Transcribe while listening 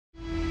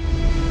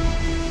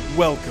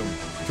Welcome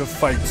to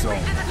Fight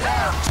Zone.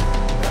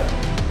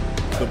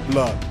 The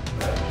blood,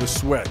 the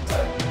sweat,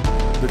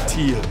 the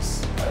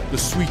tears, the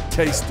sweet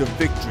taste of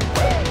victory.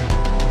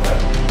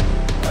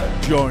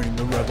 Join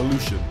the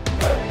revolution.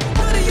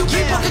 Why do you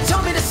keep fucking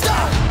telling me to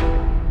stop?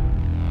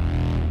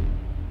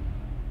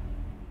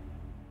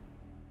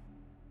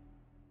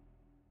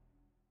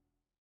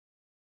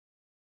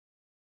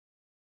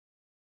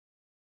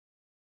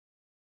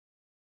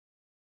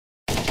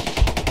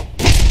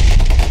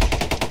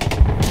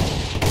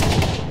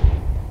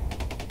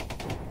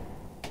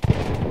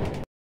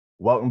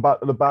 Welcome back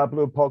to the Bad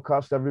Blood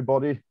Podcast,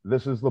 everybody.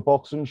 This is the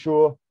Boxing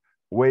Show.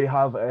 We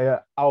have an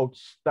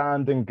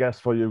outstanding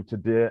guest for you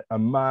today, a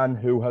man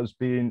who has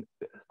been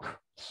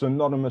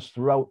synonymous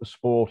throughout the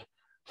sport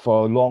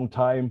for a long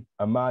time,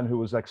 a man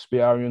who is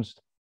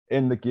experienced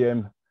in the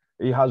game.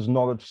 He has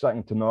knowledge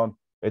second to none.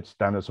 It's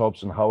Dennis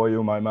Hobson. How are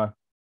you, my man?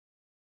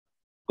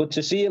 Good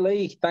to see you,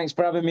 Lee. Thanks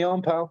for having me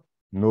on, pal.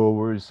 No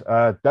worries.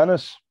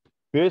 Dennis,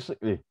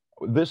 basically,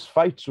 this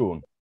Fight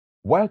Zone,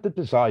 where did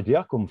this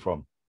idea come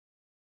from?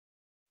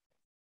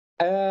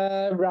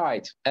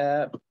 Right.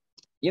 I've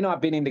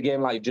been in the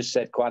game, like you just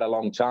said, quite a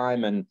long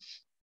time, and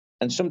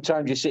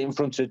sometimes you sit in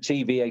front of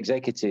TV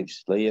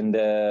executives, Lee, and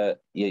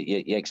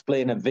you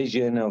explain a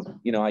vision of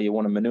how you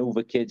want to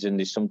maneuver kids, and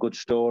there's some good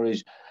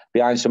stories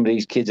behind some of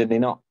these kids, and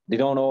they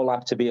don't all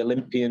have to be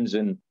Olympians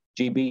and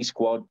GB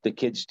squad. The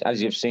kids,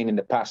 as you've seen in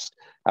the past,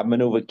 have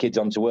maneuvered kids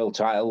onto world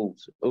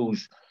titles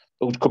who's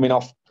coming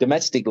off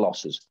domestic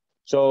losses.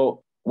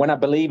 So when I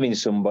believe in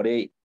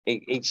somebody,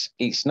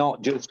 it's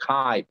not just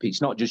hype,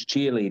 it's not just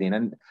cheerleading,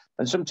 and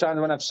sometimes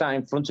when I've sat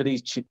in front of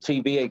these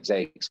TV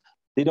execs,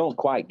 they don't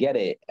quite get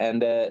it,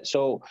 and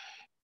so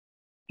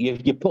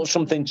you put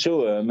something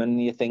to them,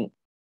 and you think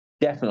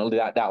definitely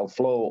that'll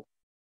float,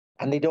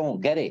 and they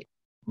don't get it.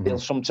 Mm-hmm. They'll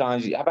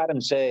sometimes, I've had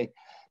them say,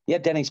 "Yeah,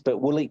 Dennis,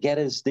 but will it get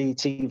us the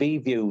TV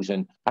views?"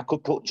 And I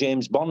could put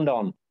James Bond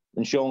on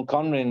and Sean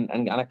Connery,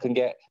 and I can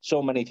get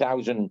so many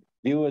thousand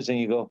viewers, and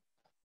you go,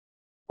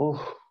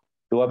 "Oh."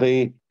 Do I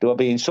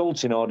be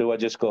insulting, or do I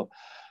just go,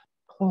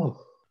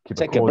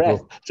 take a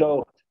breath?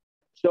 So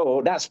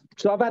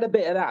I've had a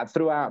bit of that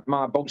throughout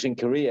my boxing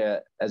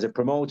career as a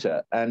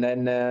promoter, and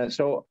then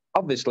so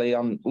obviously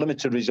on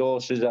limited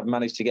resources, I've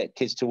managed to get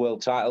kids to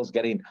world titles,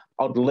 getting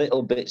odd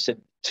little bits of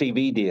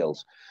TV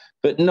deals,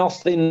 but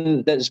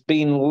nothing that's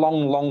been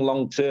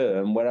long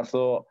term. Where I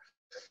thought,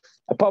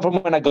 apart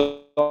from when I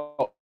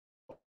got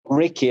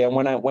Ricky, and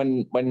when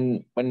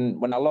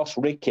I lost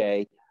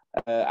Ricky.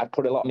 I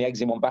put a lot of my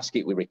eggs in one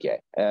basket with Ricky,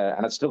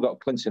 and I'd still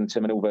got Clinton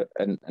to manoeuvre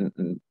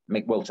and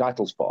make world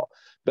titles for.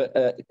 But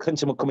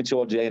Clinton was coming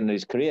towards the end of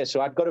his career,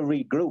 so I'd got to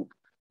regroup.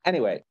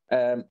 Anyway,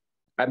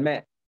 I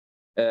met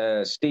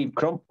Steve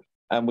Crump,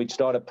 and we'd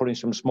started putting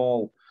some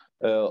small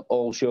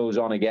all shows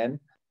on again,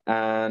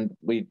 and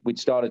we'd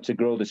started to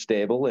grow the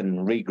stable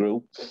and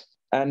regroup.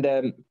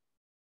 And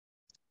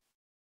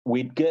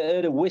we'd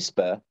heard a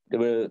whisper,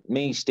 there were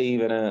me, Steve,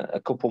 and a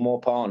couple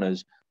more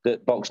partners,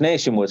 that Box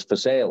Nation was for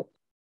sale.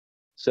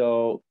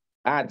 So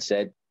I'd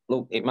said,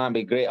 look, it might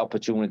be a great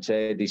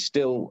opportunity. There's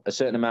still a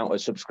certain amount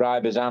of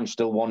subscribers. I'm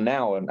still one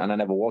now, and I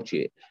never watch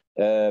it.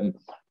 Can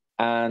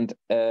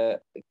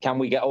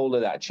we get hold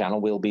of that channel?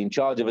 We'll be in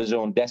charge of his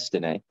own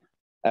destiny.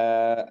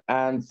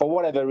 And for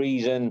whatever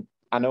reason,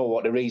 I know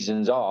what the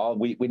reasons are,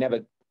 we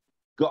never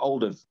got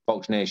hold of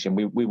Box Nation.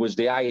 We was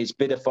the highest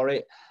bidder for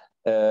it.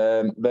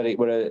 But it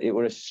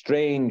were a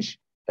strange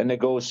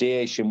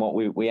negotiation what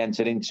we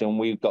entered into, and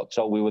we got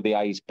told we were the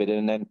highest bidder,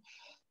 and then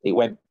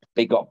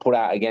it got put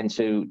out again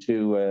for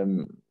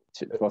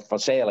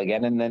sale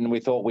again, and then we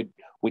thought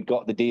we'd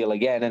got the deal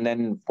again, and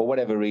then for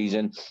whatever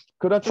reason,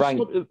 could I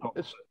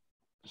just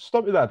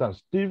stop you there, Dan?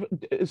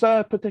 Is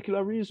there a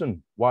particular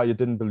reason why you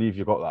didn't believe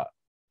you got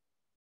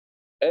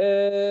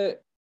that?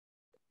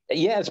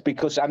 Yes,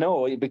 because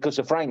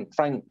of Frank.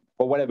 Frank,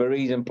 for whatever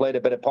reason, played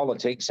a bit of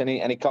politics, and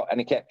he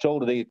kept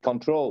hold of the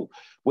control.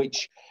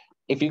 Which,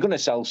 if you're going to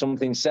sell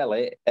something, sell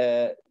it.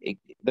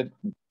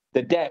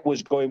 The debt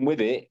was going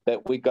with it,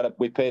 that we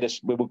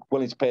were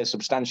willing to pay a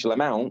substantial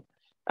amount,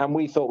 and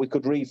we thought we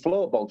could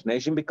refloat Box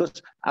Nation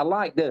because I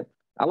like the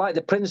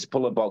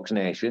principle of Box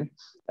Nation,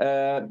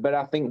 but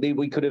I think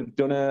we could have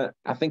done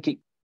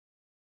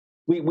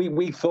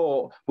we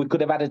thought we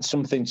could have added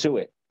something to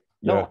it,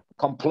 not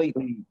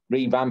completely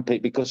revamp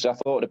it, because I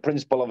thought the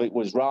principle of it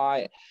was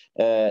right.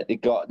 They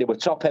were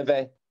top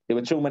heavy. There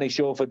were too many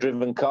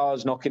chauffeur-driven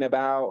cars knocking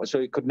about, so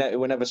it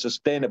were never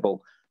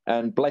sustainable.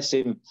 And bless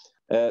him.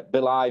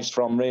 Bill Ives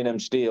from Raynham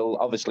Steel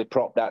obviously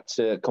propped that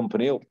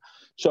company up.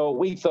 So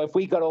we thought if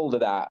we got hold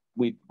of that,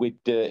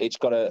 it's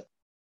got a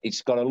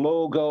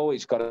logo,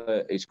 it's got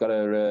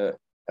a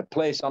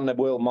place on the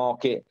world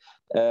market.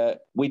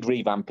 We'd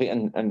revamp it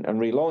and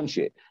relaunch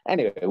it.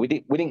 Anyway, we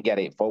didn't get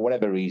it for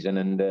whatever reason,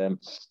 and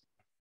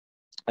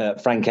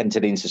Frank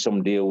entered into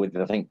some deal with,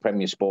 I think,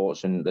 Premier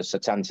Sports and the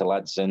Satanta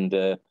lads, and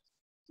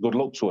good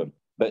luck to him.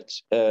 But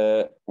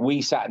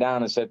we sat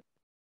down and said,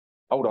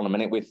 hold on a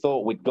minute, we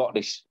thought we'd got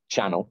this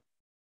channel.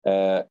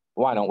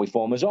 Why don't we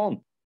form us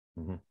on?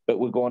 Mm-hmm. But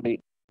we're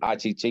going,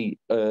 ITT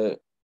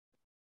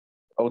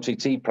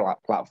OTT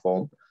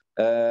platform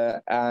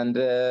and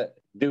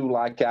do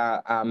like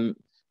a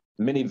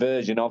mini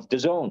version of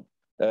DAZN,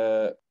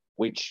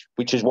 which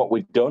is what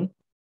we've done.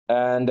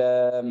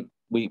 And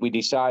we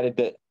decided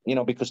that, you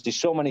know, because there's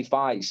so many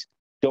fights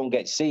don't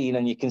get seen,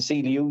 and you can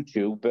see the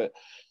YouTube, but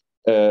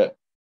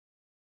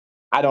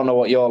I don't know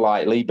what you're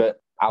like, Lee, but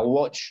I'll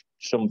watch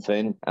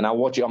something and I'll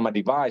watch it on my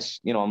device.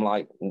 You know, I'm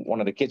like one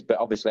of the kids, but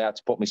obviously I had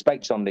to put my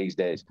specs on these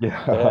days.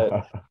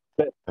 Yeah.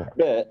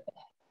 But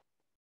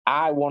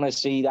I want to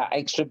see that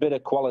extra bit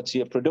of quality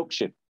of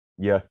production.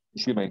 Yeah.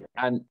 Excuse me.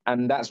 And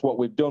that's what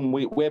we've done.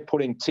 We're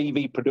putting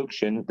TV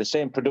production, the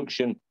same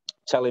production,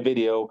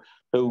 televideo,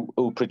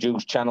 who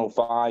produce Channel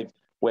 5,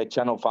 where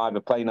Channel 5 are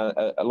playing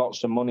a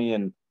lots of money,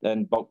 and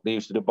they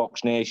used to do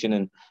Box Nation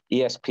and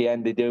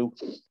ESPN, they do.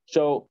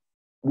 So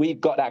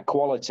we've got that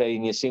quality,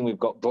 and you're seeing we've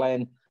got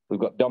Glenn, we've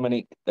got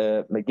Dominic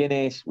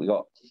McGuinness, we've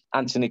got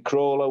Anthony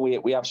Crawler.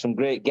 We have some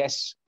great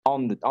guests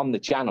on the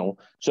channel.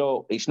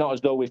 So it's not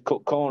as though we've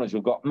cut corners.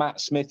 We've got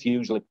Matt Smith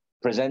usually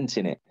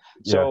presenting it.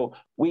 Yeah. So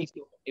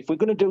if we're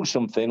going to do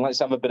something, let's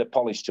have a bit of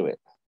polish to it.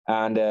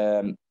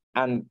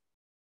 And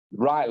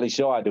rightly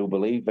so, I do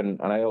believe, and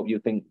I hope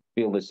you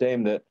feel the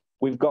same, that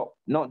we've got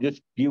not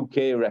just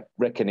UK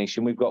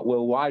recognition, we've got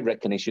worldwide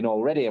recognition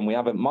already, and we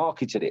haven't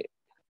marketed it.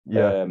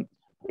 Yeah.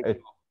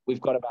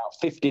 We've got about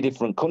 50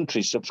 different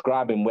countries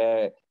subscribing,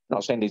 where,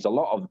 not saying there's a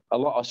lot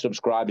of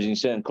subscribers in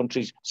certain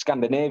countries.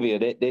 Scandinavia,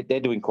 they're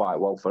doing quite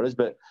well for us,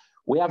 but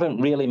we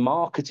haven't really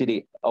marketed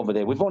it over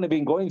there. We've only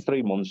been going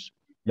 3 months.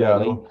 Yeah.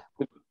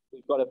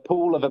 We've got a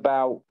pool of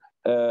about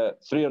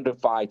 300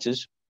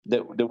 fighters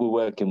that we're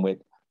working with.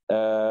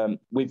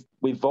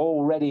 We've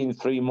already in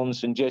 3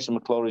 months, and Jason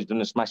McClory's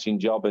done a smashing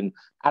job. And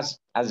as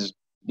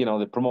you know,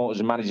 the promoters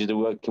and managers are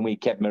working with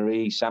Kev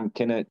Marie, Sam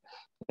Kinnett,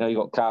 you know, you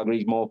got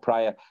Calgary's Mo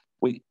Pryor,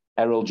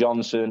 Errol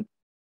Johnson,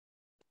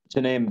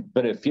 to name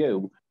but a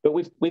few. But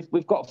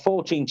we've got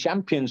 14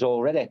 champions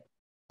already,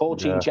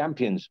 14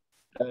 champions.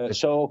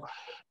 So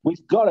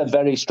we've got a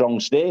very strong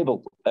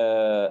stable.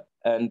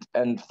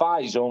 And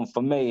Fight Zone,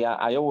 for me,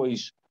 I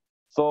always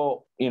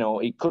thought, you know,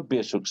 it could be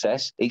a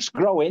success. It's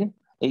growing.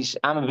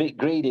 I'm a bit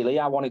greedy, Lee.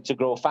 I want it to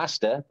grow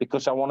faster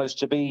because I want us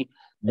to be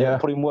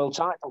putting world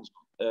titles,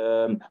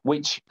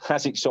 which,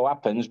 as it so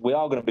happens, we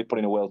are going to be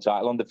putting a world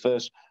title on, the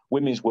first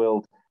women's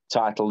world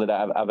title that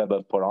I've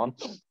ever put on,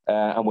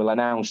 and we'll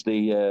announce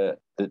the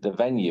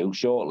venue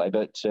shortly.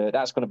 But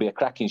that's going to be a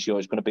cracking show.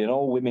 It's going to be an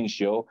all-women's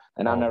show,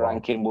 and Anna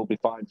Rankin will be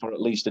fighting for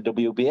at least the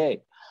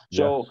WBA.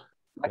 So,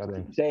 like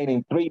I'm saying,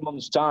 in 3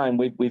 months' time,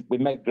 we've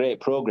made great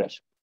progress.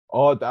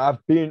 Oh,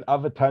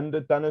 I've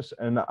attended, Dennis,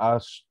 and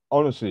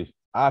honestly,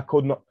 I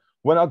could not.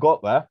 When I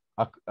got there,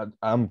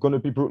 I'm going to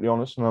be brutally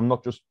honest, and I'm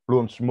not just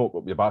blowing smoke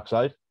up your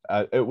backside.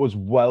 It was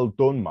well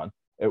done, man.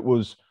 It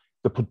was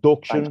the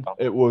production. Thanks,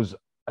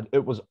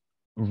 it was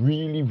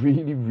really,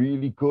 really,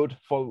 really good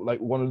for like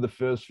one of the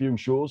first few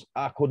shows.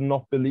 I could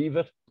not believe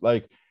it.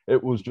 Like,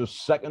 it was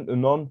just second to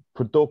none.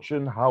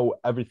 Production, how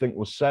everything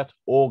was set,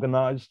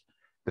 organized.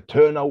 The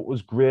turnout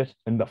was great,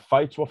 and the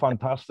fights were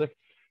fantastic.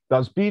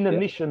 There's been a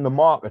niche in the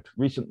market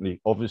recently,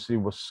 obviously,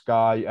 with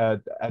Sky,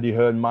 Eddie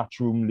Hearn,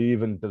 Matchroom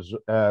leaving,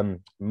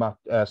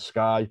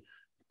 Sky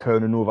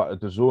turning over to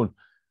DAZN.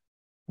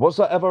 Was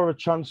there ever a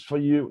chance for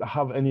you to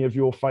have any of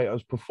your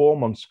fighters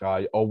perform on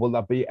Sky, or will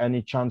there be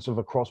any chance of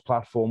a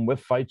cross-platform with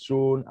Fight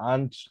Zone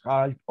and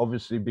Sky?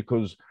 Obviously,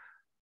 because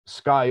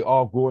Sky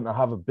are going to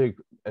have a big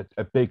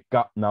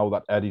gap now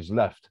that Eddie's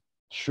left.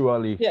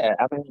 Surely. Yeah,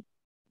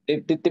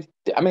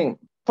 I mean,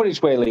 put it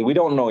this way, Lee, we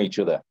don't know each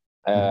other.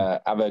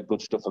 I've heard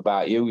good stuff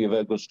about you. You've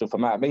heard good stuff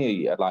about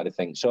me, I'd like to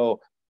think.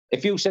 So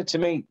if you said to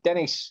me,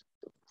 Dennis,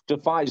 the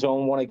Fight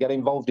Zone want to get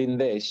involved in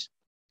this,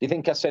 do you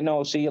think I said,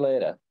 no, see you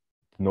later?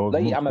 No,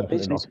 Lee, I'm a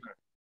businessman.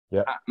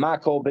 Yeah. My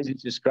core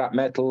business is scrap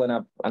metal,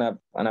 and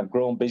I've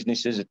grown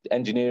businesses,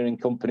 engineering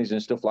companies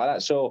and stuff like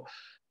that. So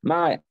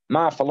my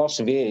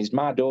philosophy is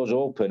my door's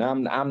open.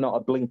 I'm not a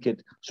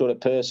blinkered sort of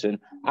person.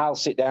 I'll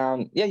sit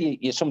down. Yeah,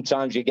 you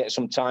sometimes you get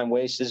some time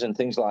wasters and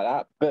things like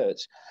that, but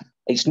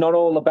it's not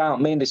all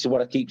about me. And this is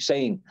what I keep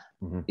saying.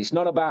 It's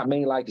not about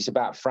me like it's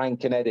about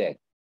Frank and Eddie.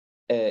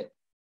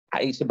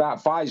 It's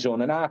about Fight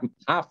Zone, and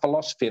our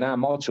philosophy and our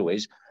motto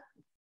is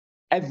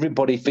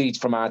everybody feeds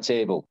from our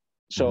table.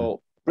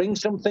 So bring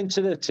something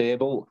to the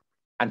table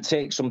and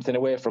take something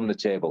away from the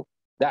table.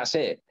 That's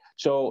it.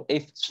 So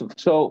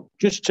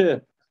just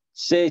to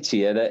say to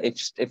you that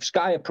if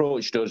Sky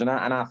approached us, and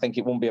I think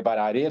it wouldn't be a bad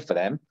idea for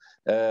them,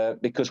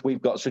 because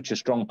we've got such a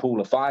strong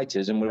pool of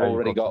fighters, and we've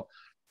already got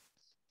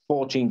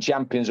 14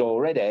 champions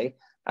already.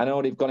 I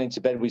know they've gone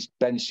into bed with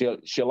Ben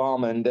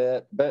Shalom,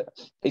 but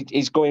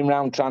he's going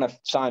around trying to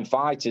sign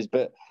fighters,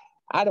 but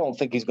I don't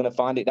think he's going to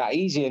find it that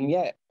easy. And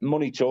yet,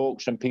 money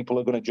talks, and people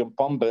are going to jump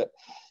on. But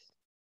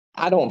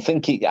I don't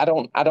think I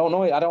don't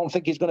know. I don't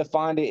think he's going to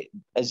find it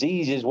as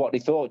easy as what they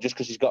thought, just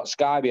because he's got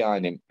Sky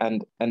behind him.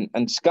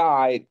 And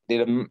Sky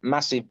did a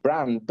massive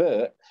brand,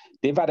 but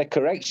they've had a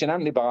correction,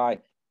 haven't they, by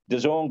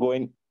DAZN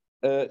going,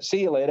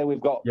 see you later. We've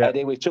got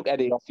Eddie. We took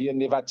Eddie off you,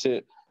 and they've had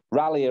to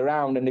rally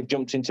around and they've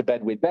jumped into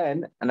bed with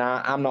Ben. And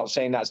I'm not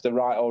saying that's the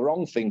right or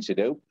wrong thing to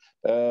do,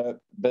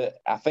 but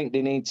I think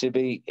they need to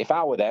be, if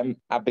I were them,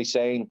 I'd be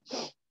saying,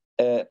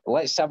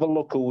 let's have a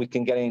look who we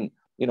can get in,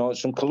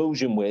 some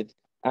collusion with.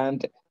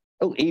 And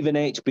even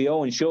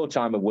HBO and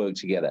Showtime have worked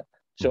together.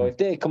 So if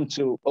they come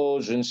to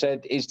us and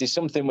said, is there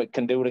something we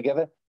can do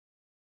together?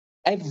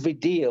 Every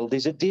deal,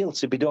 there's a deal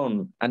to be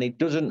done, and it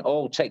doesn't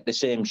all take the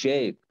same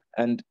shape.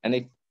 And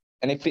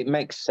if it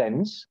makes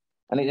sense,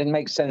 and it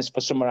makes sense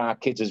for some of our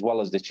kids as well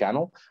as the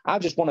channel, I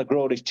just want to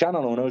grow this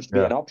channel and us be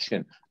an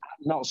option.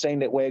 I'm not saying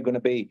that we're going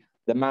to be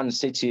the Man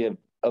City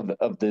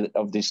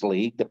of this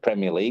league, the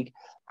Premier League.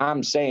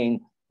 I'm saying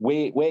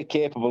we're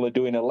capable of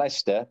doing a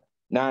Leicester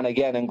now and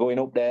again and going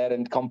up there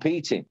and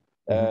competing.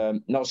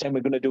 Not saying we're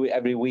going to do it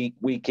every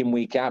week in,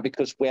 week out,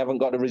 because we haven't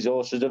got the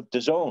resources of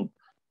DAZN.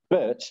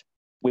 But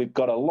we've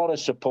got a lot of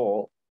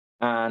support,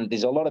 and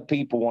there's a lot of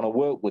people want to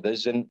work with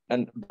us,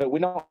 but we're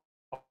not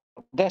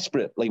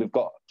desperately. We've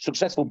got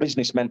successful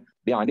businessmen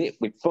behind it.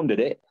 We've funded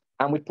it,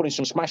 and we're putting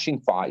some smashing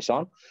fights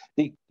on.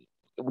 The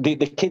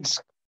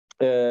kids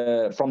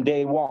from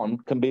day one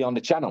can be on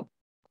the channel.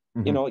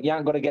 You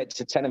ain't got to get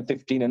to 10 and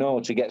 15 and 0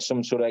 to get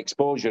some sort of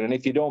exposure. And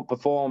if you don't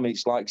perform,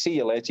 it's like, see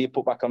you later, you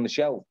put back on the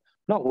shelf.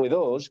 Not with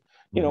us.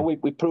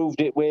 We proved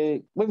it.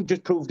 We've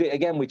just proved it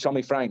again with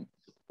Tommy Frank.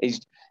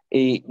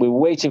 We were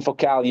waiting for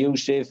Carl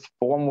Yusuf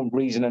for one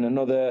reason and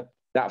another.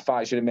 That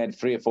fight should have made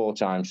 3 or 4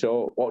 times.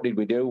 So what did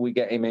we do? We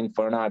get him in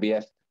for an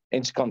IBF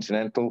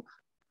Intercontinental,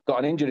 got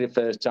an injury the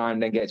first time,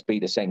 then gets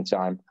beat the second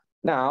time.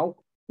 Now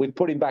we've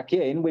put him back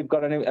in. We've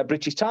got a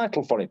British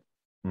title for him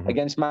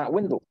against Matt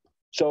Windle.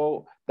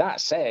 So that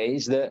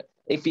says that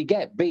if you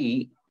get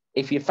beat,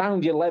 if you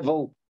found your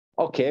level,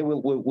 okay,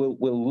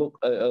 we'll look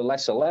at a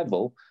lesser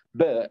level.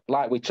 But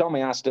like with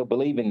Tommy, I still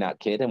believe in that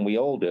kid, and we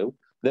all do,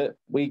 that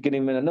we give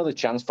him another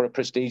chance for a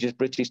prestigious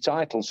British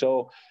title.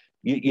 So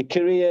your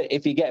career,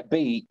 if you get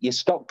beat, your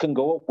stock can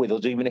go up with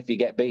us, even if you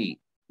get beat.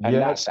 And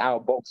that's how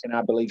boxing,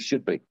 I believe,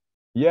 should be.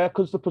 Yeah,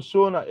 because the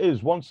persona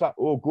is, once that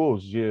all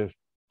goes, you're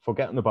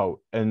forgetting about.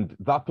 And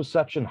that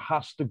perception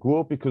has to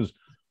go, because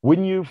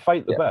when you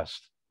fight the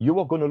best, you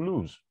are going to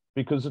lose,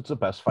 because it's the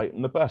best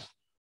fighting the best.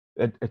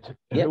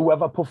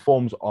 Whoever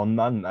performs on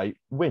that night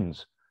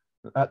wins.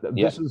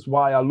 This is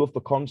why I love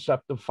the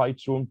concept of Fight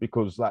Zone,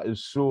 because that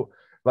is so...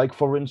 Like,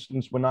 for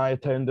instance, when I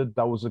attended,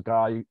 there was a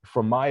guy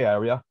from my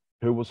area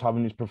who was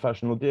having his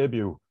professional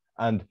debut,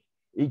 and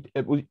he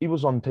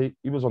was on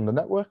the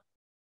network,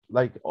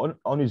 like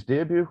on his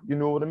debut, you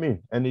know what I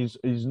mean? And he's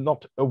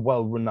not a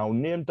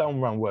well-renowned name down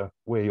around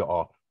where you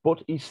are,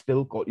 but he's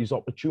still got his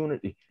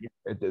opportunity.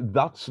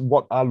 That's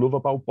what I love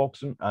about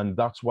boxing, and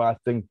that's why I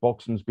think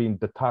boxing's been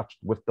detached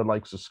with the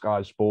likes of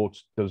Sky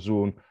Sports,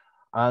 DAZN,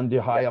 and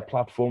the higher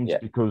platforms,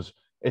 because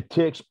it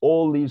takes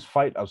all these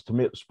fighters to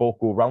make the sport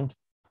go round.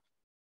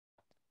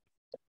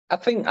 I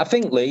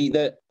think, Lee,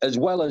 that as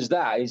well as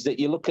that is that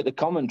you look at the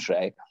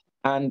commentary,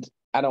 and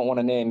I don't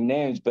want to name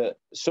names, but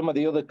some of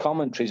the other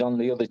commentaries on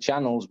the other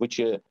channels, which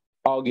are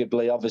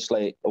arguably,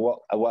 obviously, a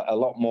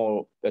lot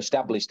more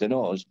established than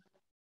us,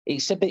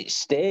 it's a bit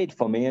staid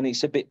for me, and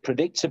it's a bit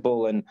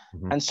predictable, and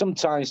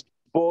sometimes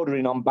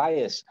bordering on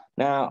bias.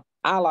 Now,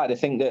 I like to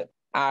think that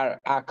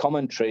our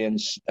commentary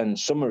and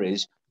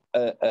summaries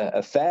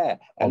are fair,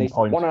 and if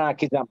one of our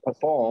kids hasn't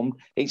performed,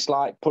 it's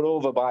like put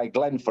over by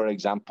Glenn, for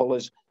example,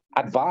 as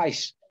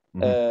advice.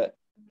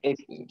 If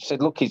said,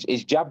 look,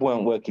 his jab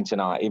weren't working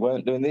tonight, he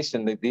weren't doing this,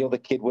 and the other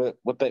kid were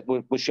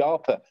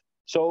sharper.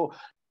 So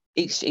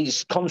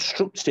it's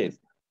constructive,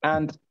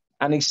 and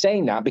he's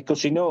saying that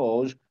because he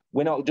knows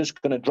we're not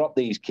just going to drop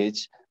these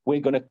kids.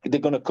 They're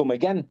going to come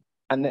again,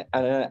 and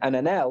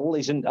an L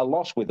isn't a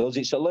loss with us;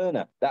 it's a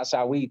learner. That's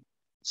how we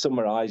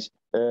summarise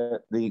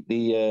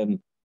the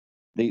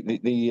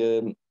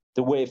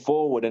way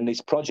forward in this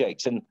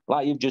project. And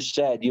like you've just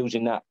said,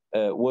 using that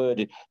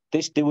word,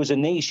 there was a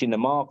niche in the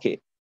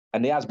market,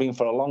 and there has been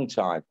for a long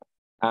time.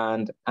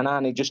 And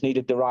Annie just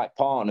needed the right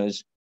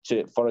partners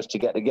for us to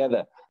get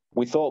together.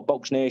 We thought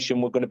Box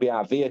Nation were going to be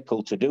our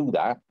vehicle to do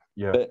that.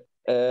 Yeah. But,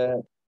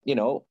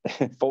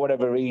 for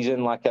whatever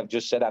reason, like I've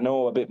just said, I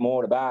know a bit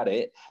more about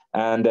it.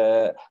 And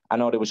I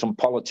know there was some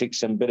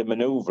politics and a bit of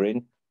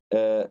manoeuvring.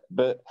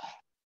 But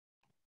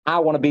I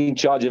want to be in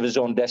charge of his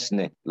own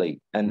destiny, Lee.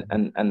 And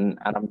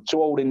I'm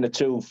too old in the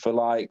tooth for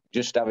like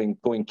just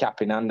going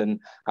cap in hand. And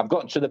I've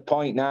got to the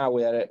point now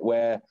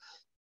where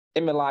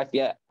in my life,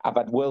 I've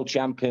had world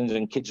champions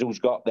and kids who's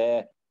got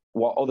there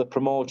what other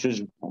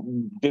promoters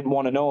didn't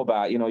want to know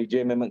about. You know,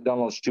 Jamie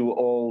McDonald, Stuart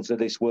Halls of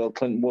this world,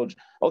 Clinton Woods.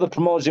 Other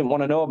promoters didn't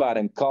want to know about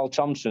him, Carl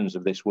Thompson's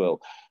of this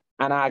world.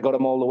 And I got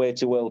them all the way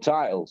to world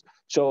titles.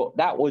 So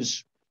that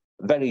was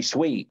very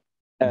sweet.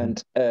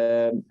 And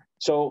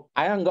so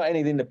I haven't got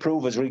anything to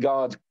prove as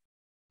regards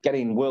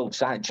getting world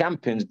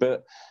champions,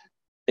 but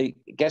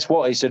guess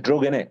what? It's a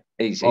drug, innit?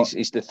 It's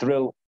the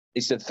thrill.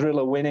 It's the thrill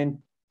of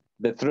winning,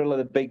 the thrill of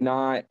the big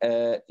night.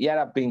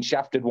 I've been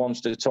shafted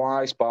once or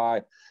twice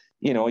by,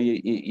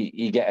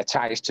 you get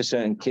attached to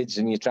certain kids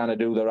and you're trying to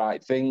do the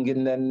right thing,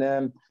 and then,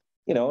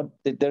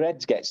 their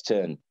heads gets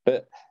turned.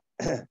 But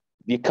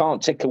you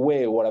can't take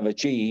away what I've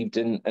achieved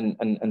and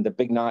the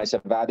big nights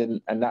I've had,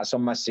 and that's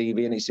on my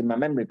CV and it's in my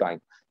memory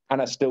bank.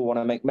 And I still want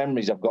to make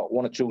memories. I've got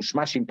 1 or 2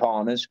 smashing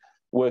partners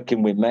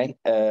working with me,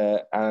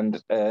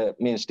 and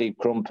me and Steve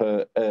Crump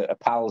are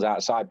pals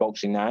outside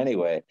boxing now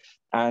anyway.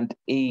 And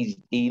he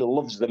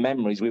loves the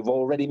memories we've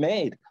already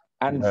made.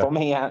 And for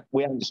me,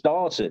 we haven't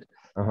started.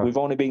 We've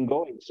only been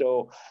going.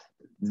 So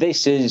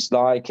this is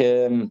like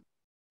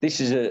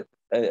this is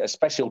a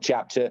special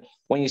chapter.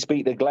 When you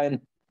speak to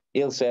Glenn,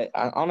 he'll say,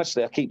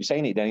 honestly, I keep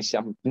saying it, Dennis,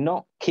 I'm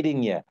not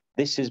kidding you.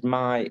 This is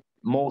my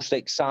most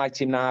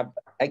excited I've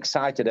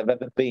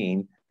ever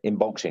been in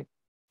boxing.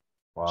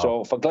 Wow.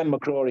 So for Glenn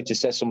McCrory to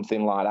say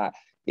something like that,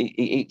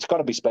 it's got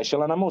to be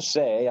special. And I must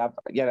say,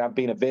 I've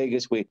been at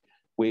Vegas with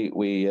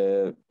Ricky,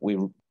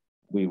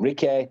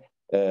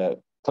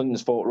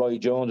 Clinton's fought Roy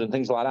Jones and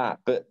things like that.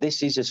 But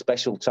this is a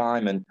special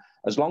time, and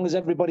as long as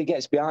everybody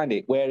gets behind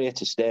it, we're here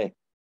to stay.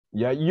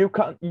 Yeah,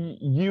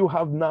 you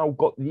have now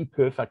got the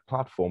perfect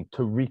platform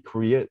to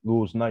recreate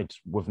those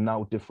nights with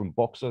now different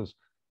boxers.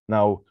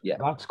 Now,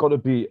 that's got to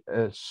be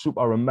a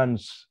super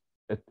immense,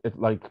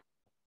 like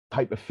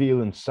type of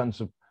feeling,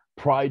 sense of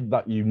pride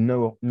that you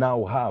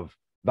now have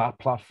that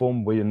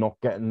platform where you're not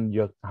getting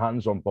your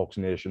hands on Box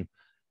Nation.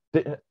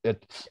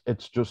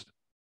 It's just,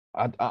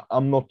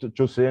 I'm not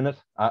just saying it.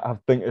 I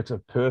think it's a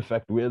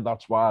perfect way.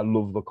 That's why I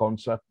love the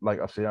concept. Like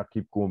I say, I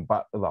keep going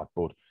back to that.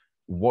 But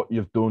what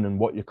you've done and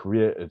what you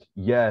created,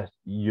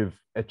 you've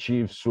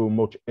achieved so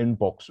much in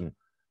boxing,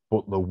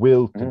 but the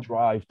will to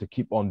drive to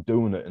keep on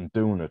doing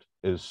it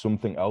is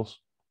something else.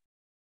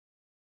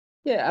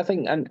 Yeah, I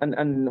think,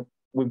 and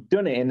we've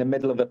done it in the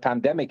middle of a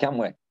pandemic, haven't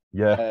we?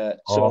 Yeah.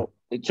 So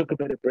it took a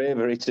bit of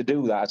bravery to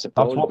do that, I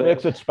suppose. That's what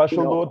makes it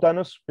special, though,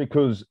 Dennis,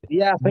 because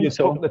I think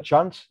took the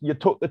chance. You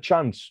took the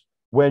chance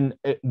when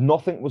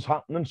nothing was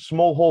happening.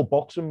 Small hall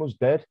boxing was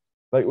dead.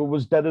 Like, it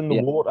was dead in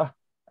the water.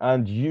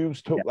 And you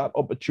took that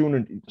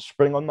opportunity to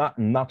spring on that.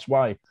 And that's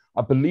why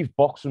I believe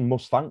boxing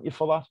must thank you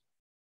for that.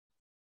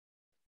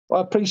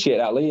 Well, I appreciate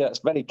that, Lee. That's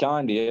very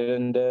kind of you.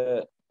 And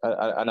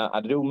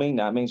I do mean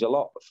that. It means a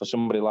lot for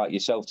somebody like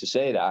yourself to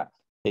say that.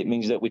 It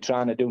means that we're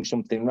trying to do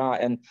something right.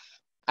 And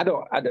I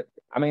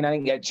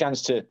didn't get a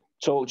chance to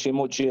talk to you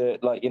much,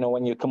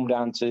 when you come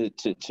down to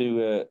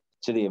the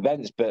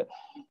events, but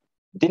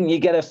didn't you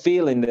get a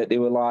feeling that they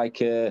were like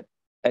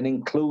an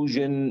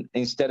inclusion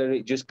instead of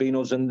it just being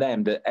us and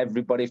them, that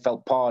everybody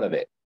felt part of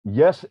it?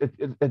 Yes,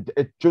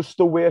 it just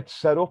the way it's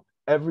set up.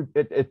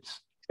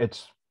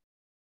 It's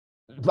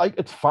like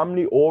it's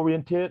family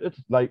orientated.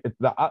 Like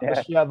the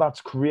atmosphere that's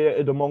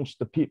created amongst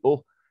the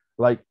people.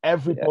 Like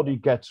everybody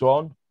gets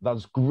on.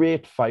 There's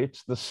great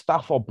fights. The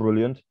staff are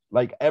brilliant.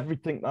 Like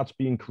everything that's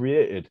being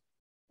created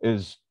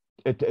is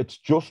it's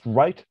just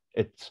right.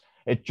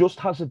 It just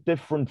has a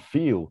different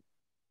feel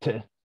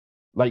to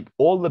like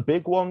all the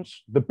big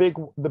ones, the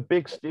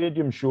big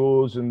stadium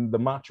shows and the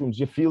match rooms.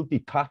 You feel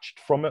detached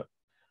from it,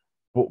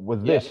 but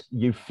with this,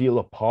 you feel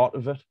a part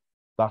of it.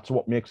 That's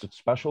what makes it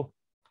special.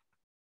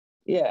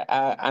 Yeah,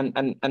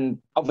 and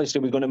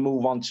obviously we're going to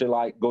move on to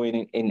like going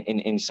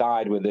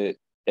inside with it.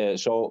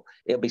 So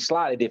it'll be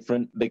slightly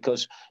different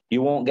because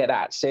you won't get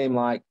that same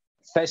like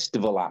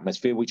festival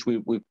atmosphere which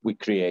we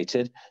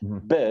created.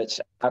 But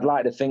I'd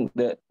like to think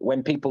that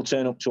when people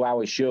turn up to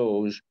our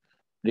shows,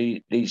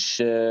 you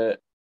feel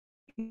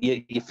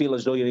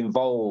as though you're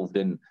involved,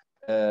 and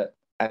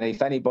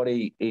if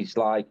anybody is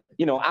like,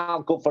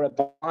 I'll go for a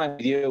pint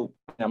with you.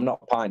 I'm not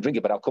a pint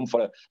drinker, but I'll come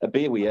for a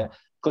beer with you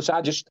because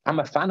I'm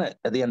a fan at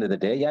the end of the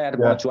day. Yeah, I had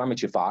 1 or 2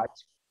 amateur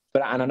fights,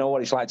 and I know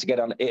what it's like to get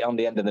on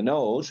the end of the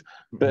nose,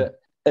 but.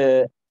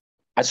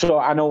 So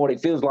I know what it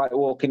feels like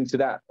walking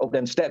to up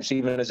them steps,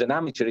 even as an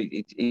amateur.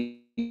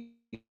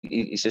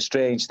 It's a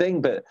strange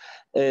thing, but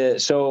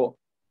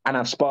and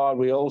I've sparred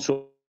with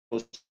also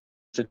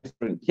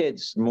different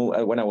kids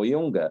when I was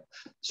younger.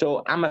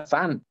 So I'm a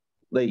fan,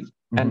 Lee,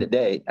 end of the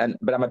day,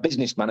 but I'm a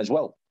businessman as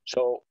well.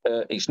 So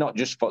it's not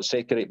just for the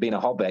sake of it being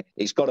a hobby.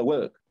 It's got to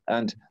work,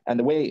 and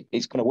the way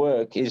it's going to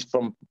work is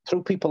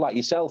through people like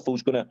yourself,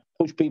 who's going to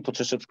push people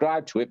to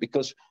subscribe to it,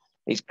 because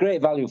it's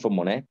great value for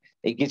money.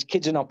 It gives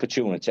kids an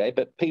opportunity,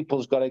 but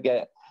people's got to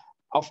get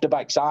off the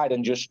backside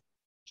and just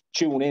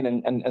tune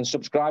in and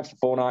subscribe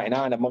for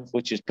 $4.99 a month,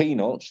 which is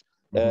peanuts.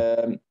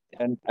 And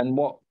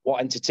what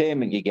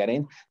entertainment you're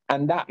getting,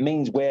 and that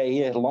means we're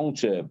here long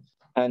term.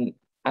 And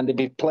there'll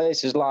be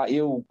places like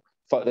you,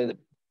 there'll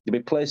be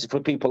places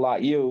for people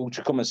like you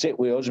to come and sit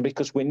with us,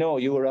 because we know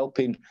you are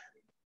helping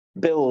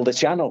build a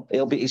channel.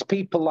 It's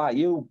people like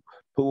you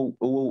who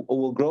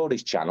will grow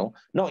this channel,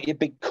 not your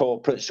big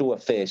corporates who are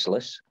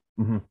faceless.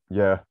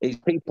 Yeah, it's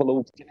people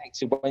who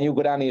connect. When you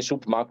go down to your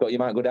supermarket, or you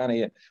might go down to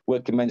your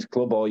working men's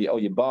club or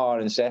your bar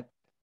and say,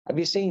 "Have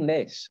you seen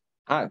this?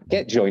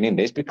 Get joining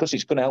this, because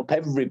it's going to help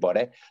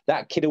everybody."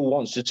 That kid who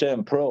wants to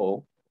turn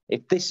pro,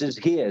 if this is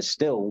here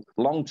still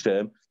long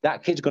term,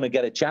 that kid's going to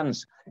get a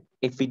chance.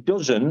 If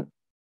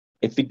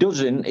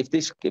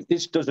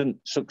this doesn't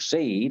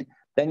succeed,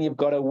 then you've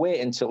got to wait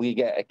until you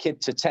get a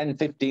kid to 10,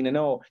 15 and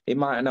 0. He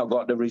might have not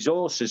got the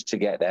resources to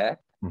get there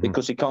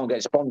because he can't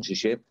get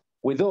sponsorship.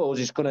 with us,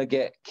 it's going to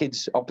get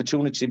kids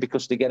opportunity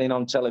because they're getting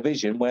on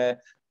television where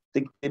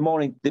they're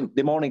more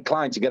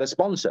inclined to get a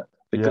sponsor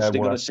because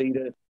they're going to see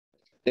the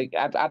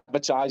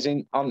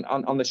advertising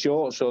on the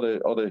shorts or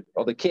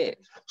the kit.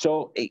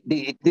 So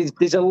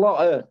there's a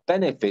lot of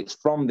benefits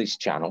from this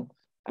channel,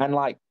 and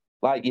like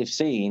you've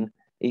seen,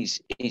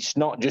 it's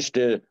not just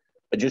a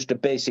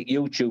basic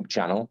YouTube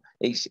channel.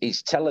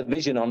 It's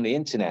television on the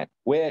internet.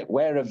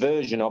 We're a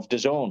version of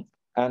DAZN,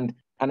 and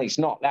it's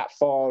not that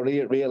far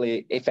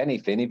really. If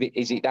anything,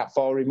 is it that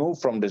far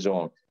removed from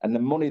DAZN? And the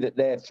money that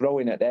they're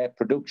throwing at their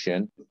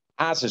production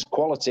has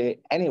quality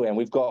anyway. And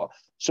we've got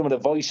some of the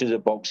voices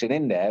of boxing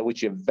in there,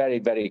 which are very,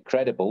 very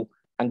credible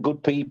and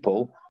good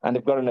people, and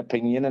they've got an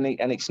opinion,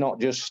 and it's not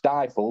just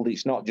stifled.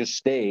 It's not just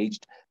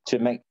staged to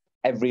make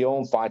every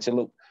home fighter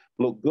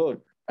look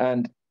good.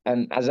 And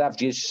as I've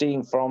just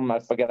seen from, I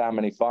forget how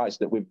many fights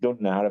that we've done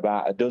now,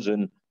 about a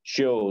dozen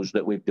shows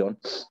that we've done,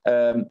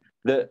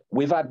 that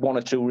we've had one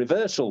or two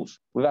reversals.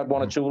 We've had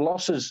one or two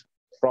losses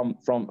from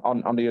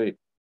on the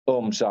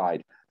home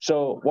side.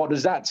 So what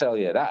does that tell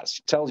you? That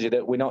tells you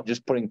that we're not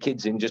just putting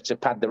kids in just to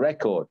pad the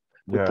record.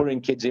 We're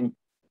putting kids in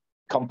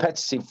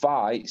competitive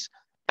fights,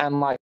 and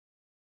like,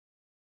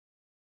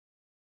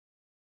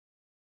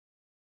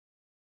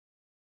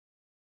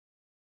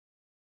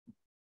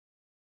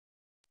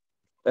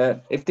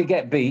 if they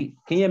get beat,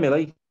 can you hear me,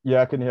 Lee?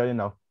 Yeah, I can hear you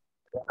now.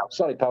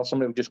 Sorry, pal,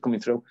 somebody was just coming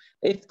through.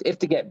 If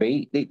they get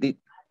beat,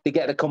 they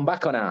get to come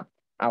back on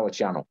our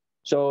channel.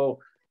 So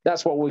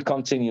that's what we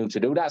continue to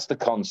do. That's the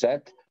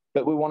concept.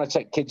 But we want to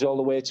take kids all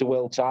the way to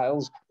world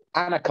titles.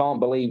 And I can't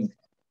believe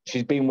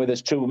she's been with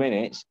us 2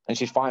 minutes and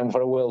she's fighting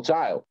for a world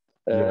title.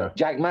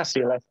 Jack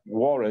Massey left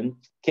Warren,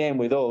 came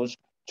with us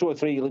 2 or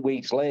 3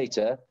 weeks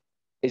later,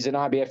 is an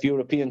IBF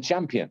European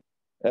champion.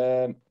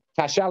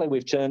 Cash Ali,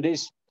 we've turned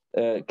his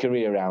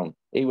career around.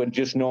 He was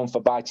just known for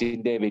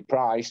biting David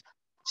Price.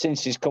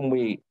 Since he's come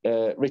with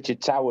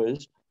Richard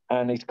Towers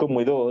and he's come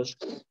with us,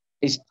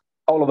 is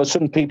all of a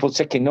sudden people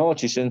taking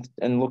notice and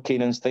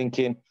looking and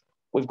thinking,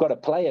 we've got a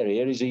player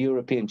here. He's a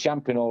European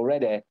champion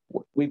already.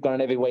 We've got an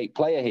heavyweight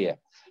player here.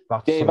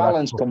 Dave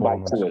Allen's come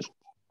back to us.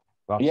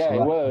 Yeah,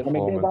 it was. I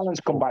mean, Dave Allen's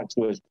come back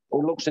to us. He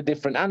looks a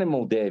different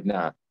animal, Dave,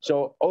 now.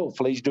 So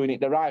hopefully he's doing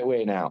it the right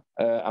way now.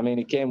 I mean,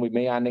 he came with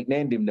me. I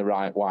nicknamed him the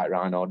White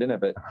Rhino, didn't I?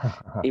 But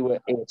he were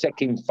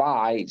taking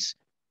fights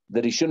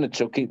that he shouldn't have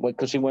took it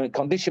because he weren't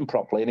conditioned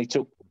properly, and he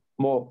took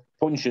more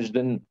punches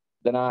than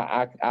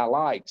I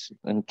liked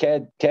and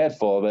cared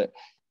for. But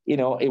you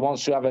know, he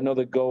wants to have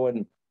another go,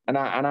 and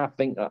I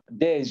think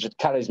Dave's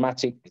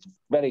charismatic,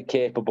 very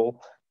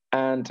capable.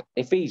 And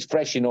if he's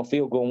fresh enough,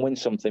 he'll go and win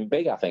something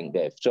big, I think,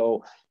 Dave.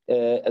 So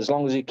as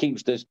long as he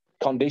keeps the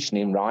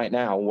conditioning right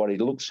now, what he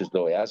looks as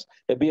though he has,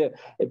 it'd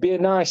be a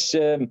nice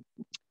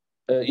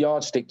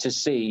yardstick to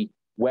see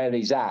where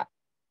he's at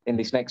in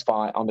this next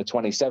fight on the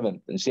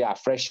 27th and see how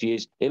fresh he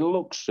is. It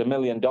looks $1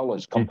 million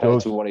compared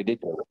to what he did.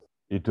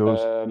 He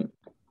does.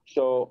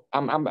 So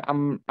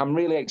I'm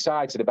really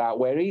excited about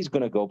where he's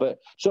going to go. But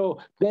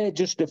so they're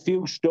just a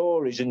few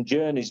stories and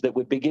journeys that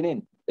we're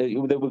beginning,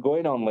 that we're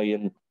going on, Lee,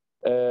 and.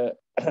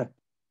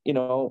 You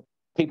know,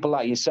 people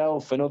like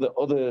yourself and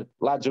other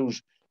lads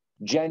who's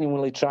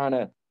genuinely trying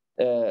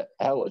to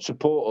help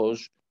support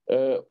us.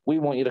 We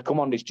want you to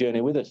come on this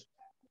journey with us.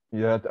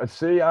 Yeah,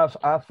 see, I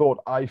thought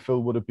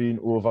IFL would have been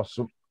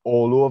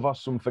all over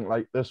something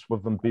like this,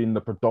 with them being the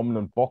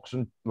predominant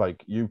boxing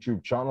like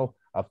YouTube channel.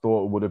 I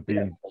thought it would have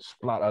been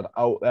splattered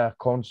out there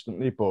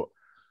constantly, but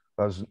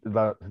there's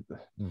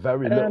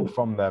very little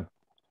from them.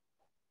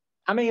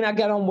 I mean, I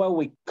get on well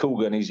with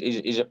Coogan.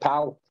 He's a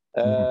pal.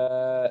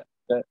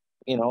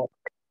 You know,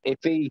 if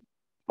he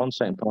one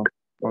second.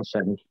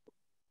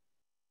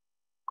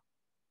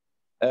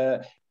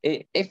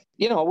 If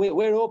you know,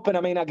 we're open.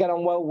 I mean, I get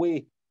on well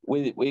with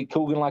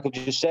Coogan, like I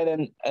just said,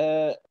 and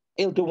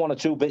he'll do 1 or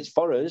 2 bits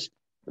for us.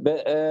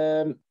 But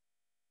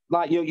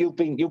like you've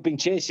been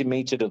chasing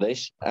me to do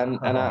this, and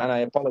I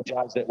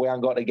apologise that we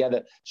haven't got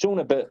together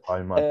sooner. But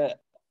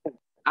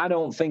I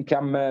don't think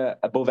I'm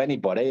above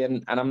anybody,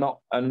 and I'm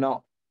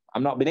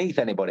not beneath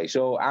anybody.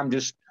 So I'm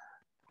just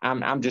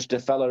a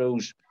fella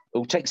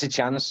who takes a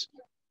chance,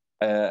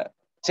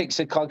 takes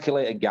a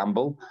calculated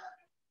gamble,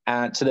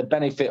 to the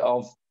benefit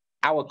of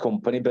our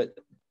company, but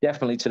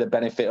definitely to the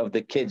benefit of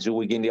the kids who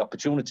we give the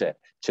opportunity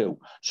to.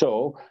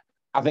 So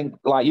I think,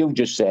 like you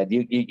just said,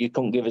 you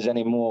couldn't give us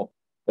any more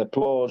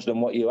applause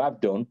than what you have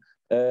done.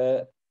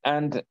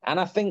 And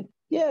I think,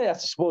 yeah, I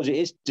suppose it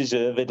is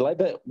deservedly,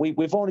 but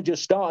we've only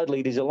just started,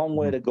 Lee. There's a long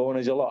way to go, and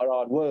there's a lot of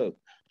hard work.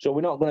 So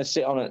we're not going to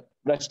sit on it,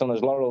 rest on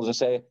his laurels and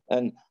say,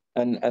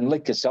 and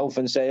lick yourself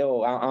and say,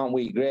 oh, aren't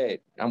we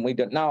great? And we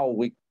don't. No,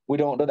 we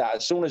don't do that.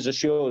 As soon as the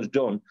show's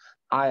done,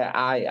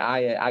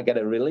 I get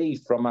a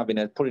relief from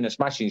putting a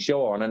smashing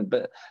show on.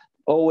 But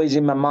always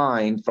in my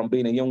mind, from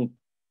being a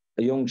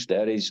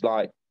youngster, is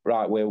like,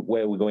 right,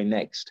 where are we going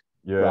next?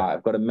 Yeah. Right,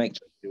 I've got to make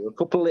a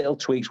couple of little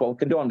tweaks. What we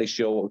can do on this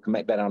show, what we can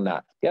make better on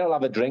that. Yeah, I'll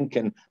have a drink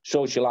and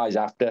socialise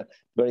after,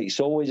 but it's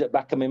always at the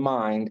back of my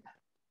mind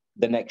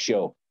the next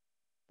show.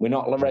 We're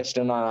not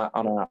resting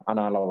on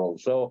our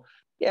laurels. So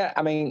yeah,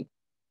 I mean,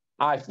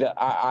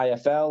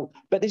 IFL,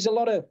 but there's a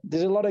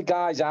lot of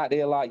guys out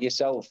there like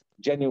yourself,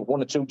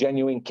 one or two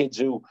genuine kids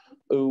who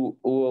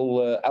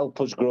will help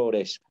us grow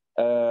this.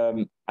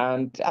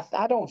 And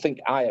I don't think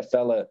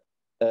IFL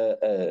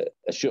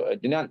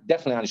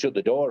definitely haven't shut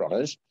the door on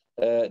us.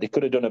 They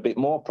could have done a bit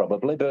more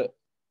probably, but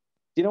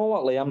you know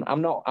what, Lee?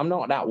 I'm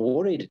not that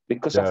worried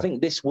because I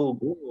think this will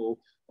grow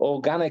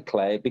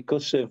organically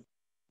because of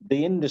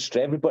the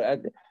industry.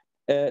 Everybody,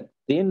 the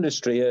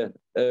industry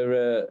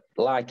are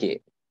like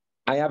it.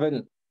 I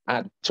haven't,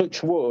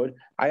 touch wood,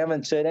 I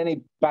haven't heard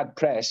any bad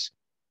press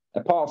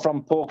apart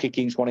from Porky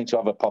keeps wanting to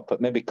have a pop at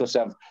me because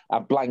I've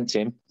blanked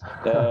him.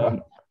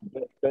 But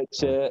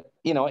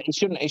you know, it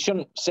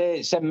shouldn't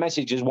send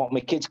messages what my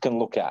kids can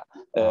look at,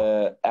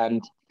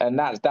 and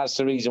that's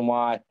the reason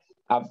why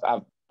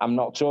I'm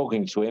not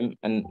talking to him.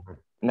 And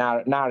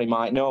now he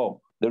might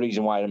know the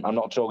reason why I'm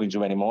not talking to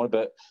him anymore.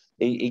 But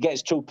he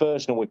gets too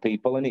personal with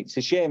people, and it's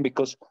a shame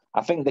because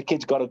I think the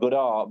kid's got a good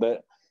heart,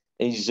 but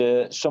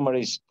some of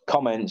his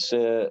comments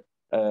are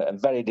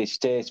very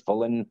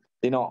distasteful, and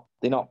they're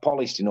not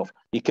polished enough.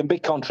 You can be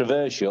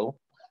controversial,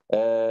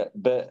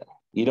 but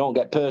you don't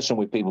get personal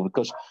with people,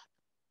 because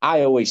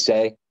I always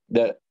say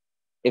that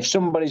if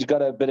somebody's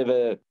got a bit of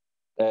a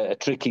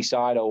tricky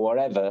side or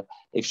whatever,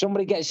 if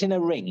somebody gets in a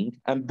ring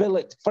and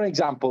for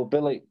example,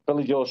 Billy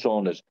Joe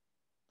Saunders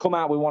come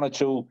out with one or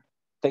two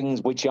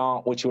things which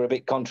were a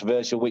bit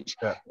controversial, which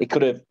he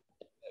could have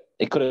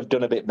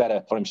done a bit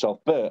better for himself.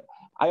 But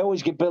I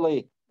always give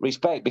Billy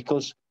respect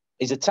because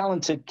he's a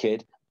talented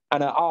kid,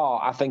 and at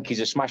heart, I think he's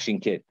a smashing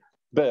kid.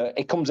 But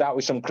he comes out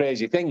with some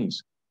crazy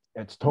things.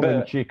 It's tongue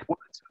in cheek.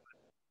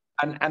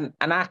 And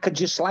I could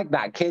just like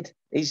that kid.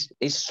 He's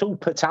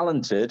super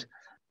talented,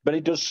 but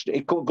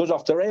it goes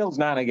off the rails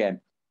now and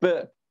again.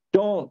 But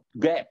don't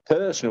get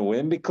personal with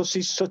him because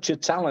he's such a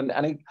talent,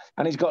 and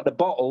he's got the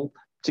bottle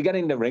to get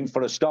in the ring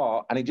for a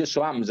start, and it just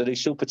so happens that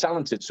he's super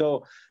talented.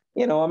 So,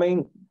 you know, I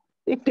mean,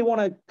 if they want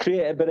to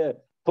create a bit of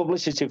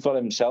publicity for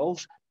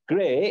themselves,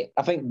 great.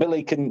 I think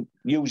Billy can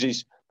use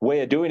his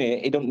way of doing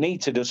it. He don't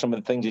need to do some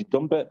of the things he's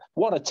done, but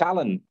what a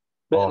talent.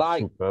 But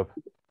superb.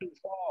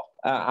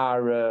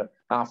 Our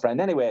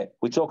friend. Anyway,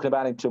 we're talking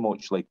about him too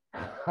much, Lee.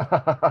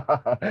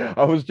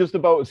 I was just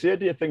about to say,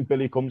 do you think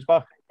Billy comes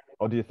back,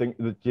 or do you think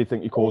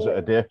he calls it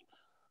a day?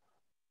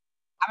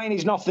 I mean,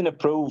 he's nothing to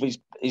prove. He's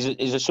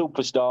a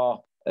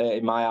superstar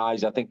in my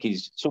eyes. I think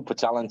he's super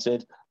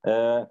talented.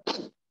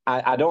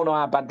 I don't know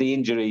how bad the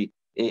injury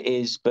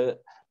is,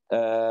 but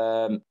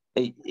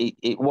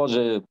it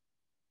was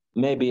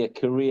maybe a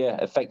career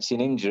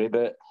affecting injury.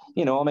 But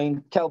you know, I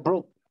mean, Kell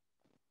Brook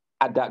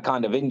had that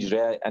kind of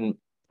injury, and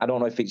I don't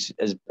know if it's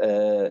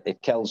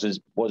if Kell's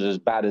was as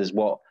bad as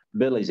what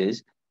Billy's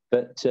is,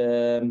 but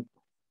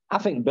I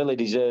think Billy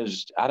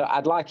deserves.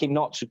 I'd like him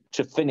not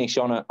to finish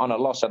on a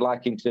loss. I'd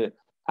like him to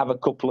have a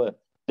couple of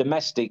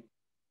domestic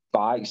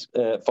fights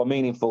for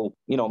meaningful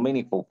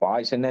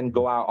fights, and then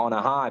go out on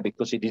a high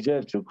because he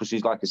deserves to. Because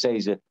he's, like I say,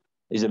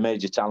 he's a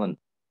major talent.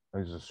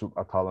 He's a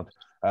super talent.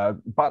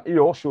 Back to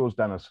your shows,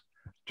 Dennis.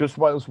 Just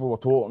whilst we were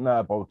talking there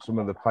about some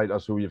of the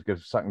fighters who you've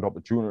given second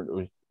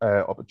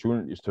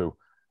opportunities to,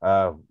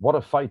 what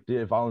a fight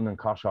Dave Allen and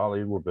Cash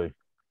Ali would be.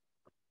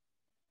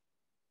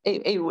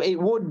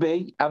 It would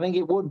be. I think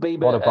it would be.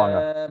 But, what a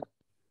banger.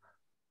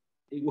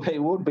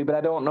 It would be, but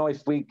I don't know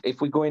if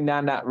we're going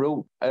down that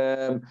route.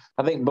 I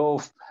think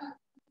both.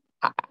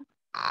 I'm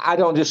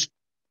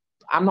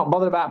not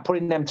bothered about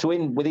putting them two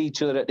in with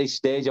each other at this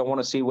stage. I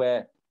want to see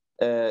where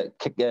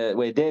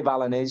Dave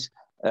Allen is.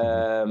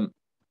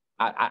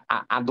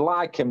 I'd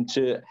like him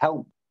to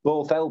help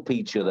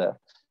each other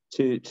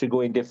to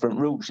go in different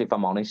routes, if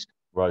I'm honest.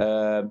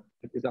 Right.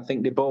 Because I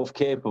think they're both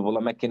capable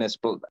of making a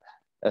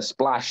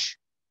splash.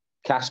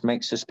 Cass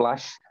makes a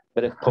splash,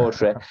 bit of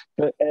poetry.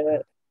 But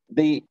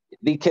they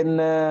can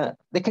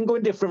go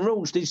in different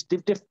routes. There's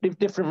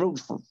different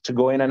routes to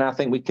go in, and I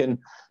think we can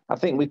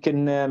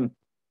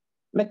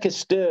make a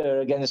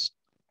stir against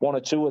one or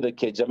two of the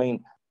kids. I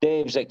mean,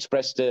 Dave's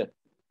expressed an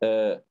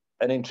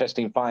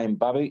interesting fight in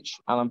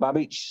Alan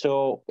Babbage,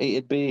 so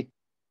that'd be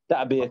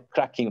a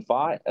cracking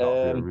fight.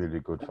 That'd be a really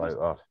good fight,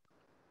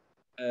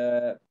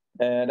 that.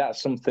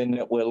 That's something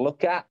that we'll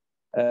look at.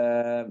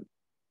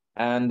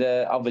 And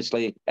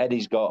obviously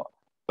Eddie's got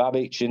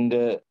Babbage,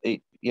 and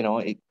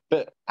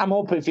but I'm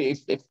hoping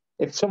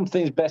if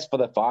something's best for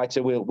the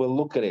fighter, we'll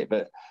look at it.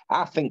 But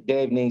I think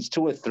Dave needs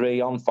 2 or 3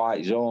 on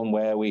Fight Zone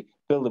where we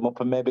build him up,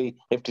 and maybe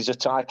if there's a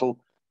title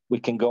we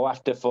can go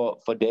after for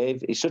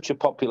Dave. He's such a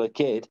popular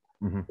kid.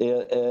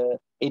 Mm-hmm.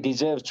 He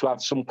deserves to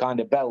have some kind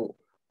of belt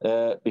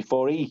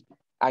before he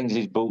hangs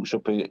his gloves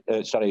up in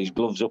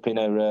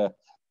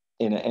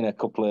a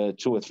couple of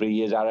 2 or 3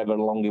 years, however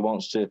long he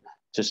wants to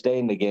stay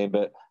in the game.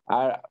 But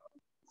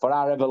for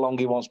however long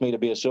he wants me to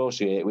be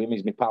associated with him,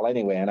 he's my pal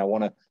anyway, and I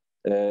want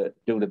to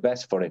do the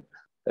best for him.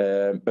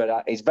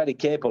 But he's very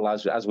capable,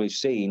 as we've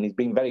seen. He's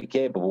been very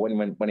capable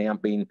when he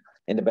hasn't been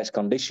in the best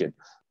condition.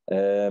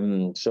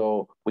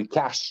 So with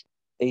Cash,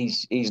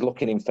 he's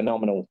looking in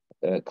phenomenal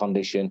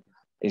condition.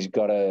 He's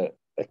got a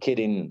kid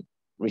in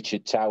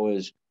Richard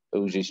Towers,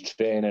 who's his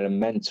trainer and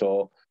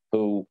mentor,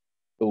 who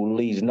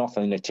leaves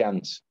nothing a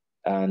chance.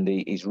 And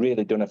he's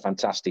really done a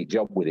fantastic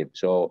job with him.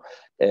 So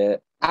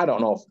I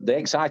don't know. The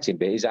exciting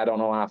bit is I don't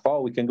know how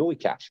far we can go with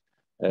Cash.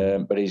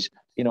 But he's,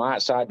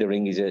 outside the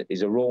ring,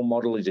 he's a role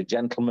model. He's a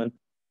gentleman.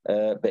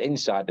 But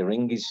inside the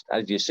ring,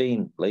 as you've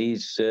seen, Lee,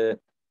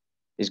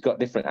 he's got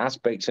different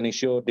aspects, and he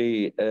showed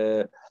he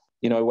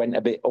went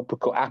a bit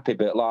uppercut happy,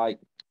 but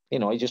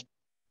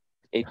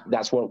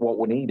that's what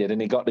we needed, and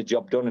he got the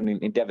job done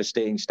in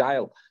devastating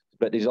style.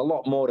 But there's a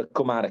lot more to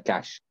come out of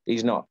Cash.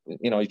 He's not,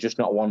 he's just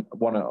not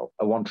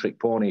a one-trick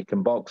pony. He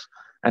can box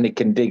and he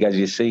can dig, as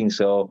you've seen.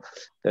 So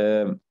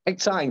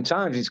exciting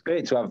times. It's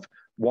great to have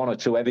one or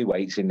two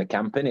heavyweights in the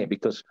camp, innit?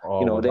 Because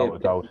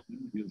without.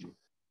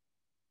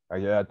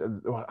 Yeah.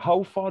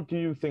 How far do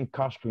you think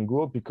Cash can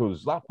go?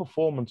 Because that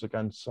performance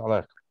against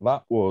Salek,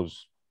 that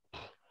was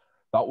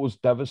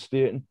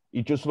devastating.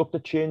 He just looked a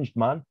changed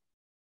man.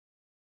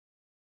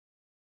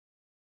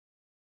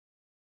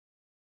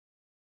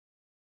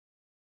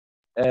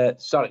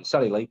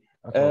 Sorry, Lee.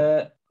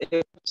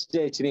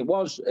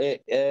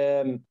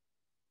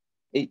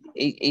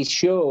 It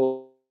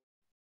showed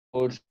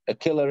a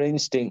killer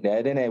instinct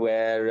there, didn't it?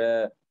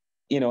 Where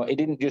he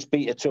didn't just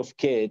beat a tough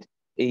kid;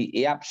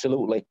 he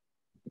absolutely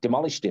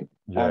demolished him.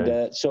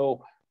 Yeah.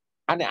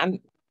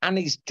 And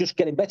he's just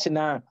getting better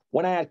now.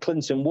 When I had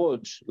Clinton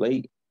Woods,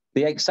 Lee,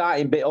 the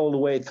exciting bit all the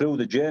way through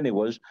the journey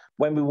was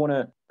when we won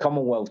a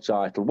Commonwealth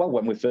title. Well,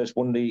 when we first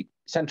won the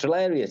Central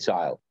Area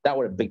title, that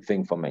was a big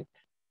thing for me.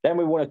 Then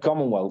we won a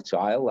Commonwealth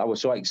title. I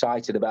was so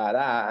excited about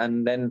that.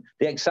 And then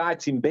the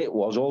exciting bit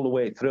was all the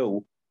way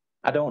through,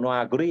 I don't know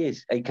how good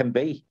he can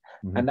be.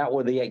 Mm-hmm. And that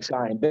was the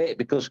exciting bit,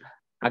 because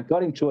I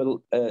got him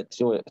to a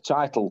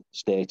title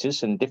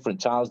status and different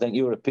titles than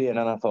European.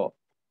 And I thought,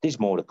 there's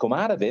more to come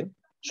out of him.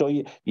 So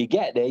you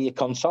get there, you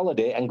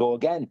consolidate and go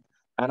again.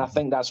 And I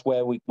think that's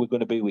where we're going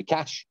to be with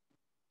Cash.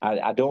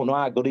 I don't know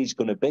how good he's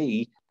going to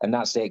be. And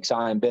that's the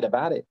exciting bit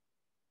about it.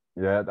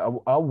 Yeah,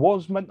 I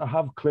was meant to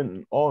have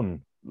Clinton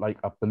on, like,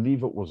 I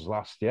believe it was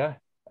last year.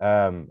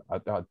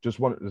 I just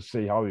wanted to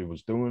see how he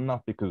was doing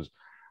that, because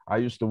I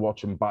used to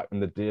watch him back in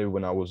the day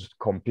when I was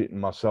competing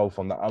myself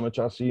on the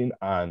amateur scene.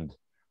 And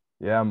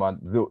yeah, man,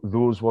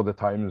 those were the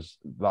times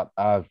that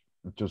I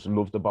just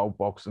loved about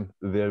boxing.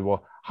 They were,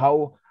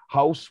 how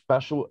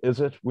special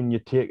is it when you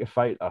take a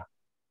fighter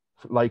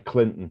like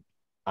Clinton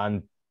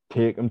and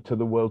take him to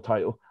the world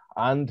title,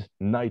 and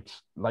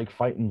nights like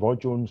fighting Roy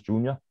Jones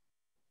Jr.?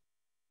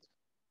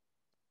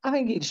 I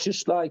think it's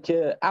just like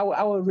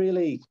our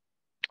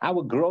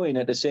growing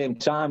at the same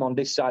time on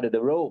this side of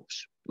the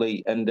ropes,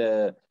 Lee. And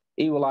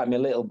he was like my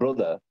little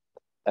brother.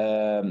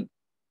 And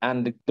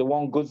the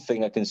one good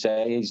thing I can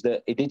say is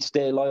that he did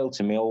stay loyal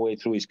to me all the way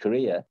through his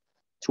career.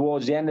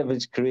 Towards the end of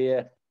his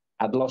career,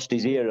 I'd lost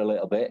his ear a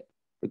little bit,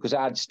 because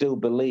I'd still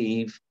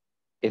believe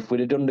if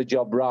we'd have done the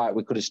job right,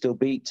 we could have still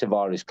beat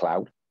Tavares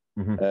Cloud.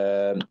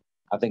 Mm-hmm.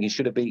 I think he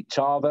should have beat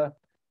Tarver.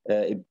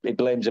 He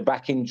blames a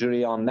back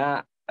injury on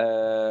that.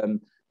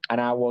 And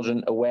I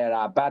wasn't aware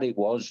how bad it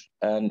was,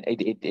 and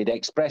it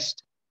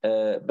expressed.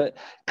 But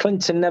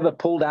Clinton never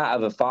pulled out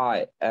of a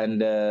fight,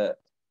 and I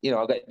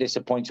get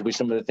disappointed with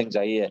some of the things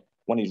I hear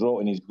when he's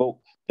wrote in his book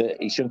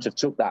that he shouldn't have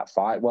took that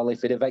fight. Well,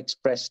 if he'd have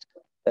expressed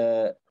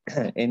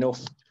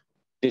enough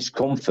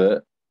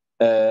discomfort,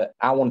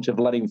 I wouldn't have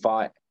let him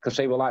fight, because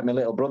he was like my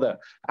little brother.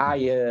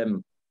 I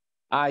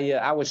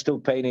was still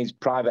paying his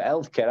private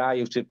healthcare. I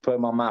used to put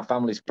him on my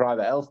family's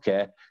private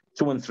healthcare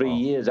 2 and 3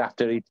 years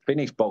after he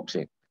finished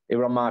boxing. He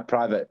was on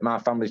my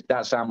family's.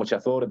 That's how much I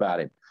thought about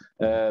him.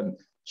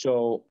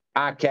 So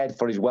I cared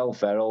for his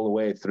welfare all the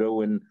way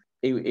through, and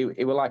he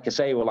was, like I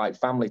say, he was like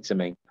family to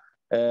me.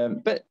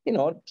 But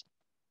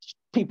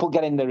people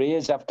get in their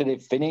ears after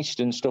they've finished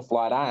and stuff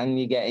like that, and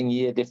you get in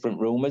your different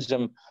rumours.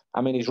 And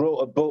I mean, he's wrote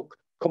a book.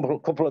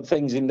 Couple of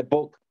things in the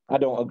book I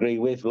don't agree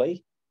with,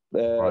 Lee.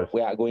 Right.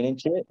 We aren't going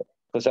into it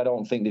because I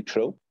don't think they're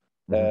true.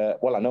 Mm-hmm.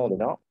 Well, I know they're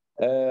not.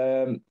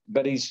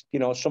 But he's,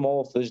 some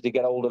authors, they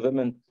get hold of him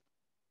and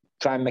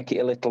try and make it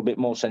a little bit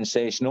more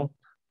sensational.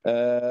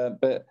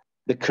 But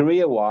the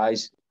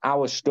career-wise,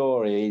 our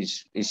story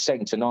is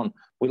second to none.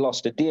 We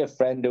lost a dear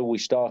friend who we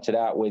started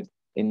out with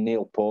in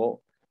Neil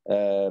Port.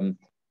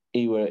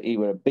 He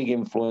were a big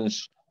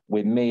influence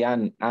with me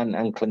and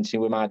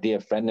Clinton, with my dear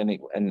friend, and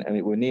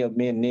it were me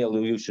and Neil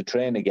who used to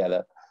train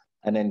together.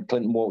 And then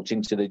Clinton walked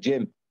into the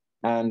gym,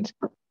 and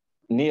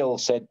Neil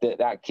said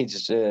that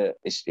kid's he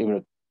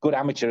was a good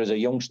amateur as a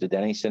youngster,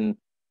 Dennis, and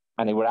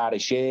he were out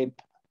of shape.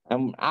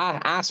 And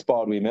I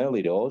sparred with him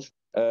early doors,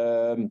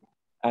 and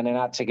then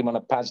I'd take him on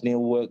a pads.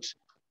 Neil works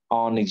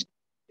on his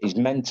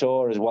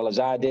mentor as well as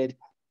I did,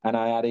 and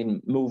I had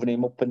him moving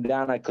him up and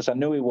down because I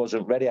knew he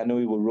wasn't ready. I knew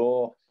he was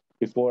raw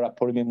before I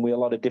put him in with a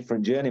lot of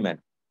different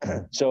journeymen.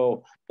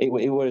 So it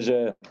was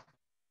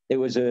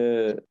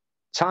a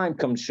time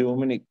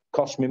consuming. It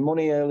cost me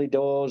money early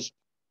doors.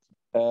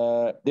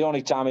 The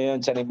only time he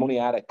earned any money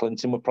out of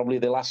Clinton were probably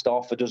the last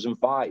half a dozen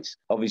fights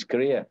of his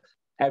career.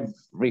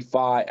 every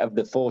fight of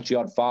the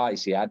 40-odd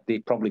fights he had, they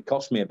probably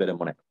cost me a bit of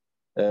money.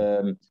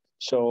 But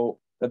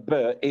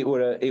it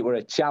were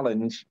a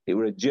challenge, it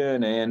were a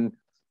journey, and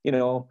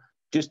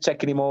just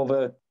taking him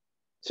over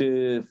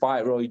to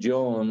fight Roy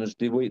Jones.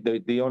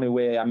 The only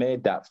way I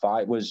made that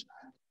fight was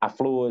I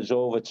flew us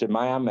over to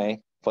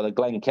Miami for the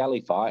Glenn Kelly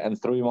fight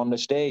and threw him on the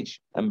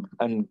stage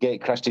and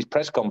gate crashed his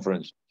press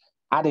conference.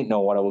 I didn't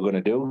know what I was going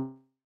to do.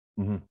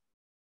 Mm-hmm.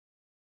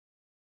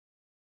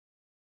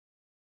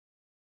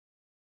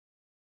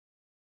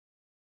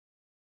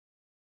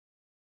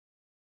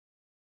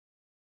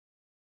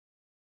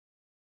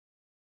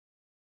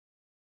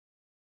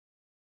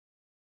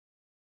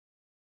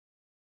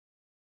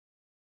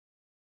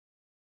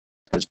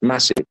 It was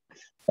massive.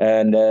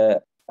 And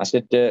I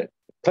said,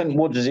 Clint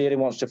Woods is here, he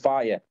wants to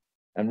fight you.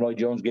 And Roy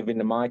Jones gave him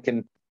the mic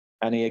and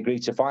he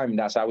agreed to fight him.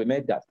 That's how we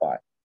made that fight.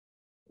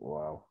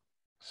 Wow.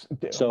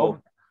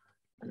 So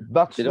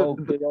that's go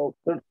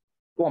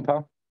on,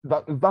 pal.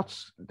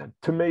 That's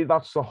to me,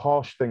 that's the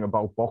harsh thing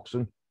about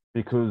boxing,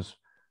 because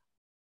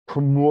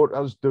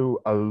promoters do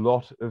a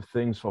lot of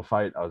things for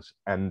fighters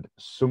and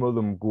some of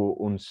them go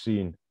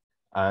unseen.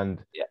 And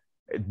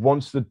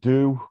once they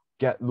do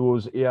get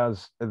those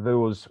ears,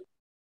 those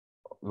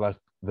like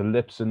the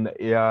lips and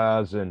the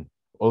ears and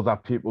other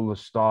people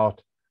to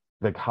start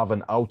like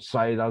having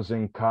outsiders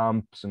in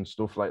camps and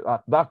stuff like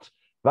that.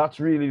 That's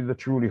really the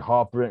truly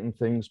heartbreaking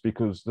things,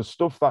 because the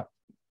stuff that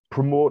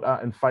promoter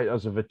and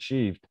fighters have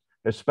achieved,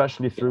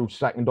 especially through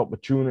second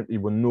opportunity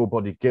when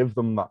nobody gave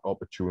them that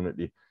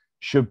opportunity,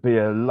 should be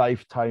a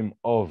lifetime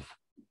of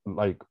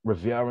like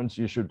reverence.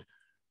 You should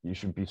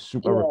be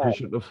super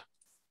appreciative.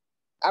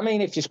 I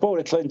mean, if you spoke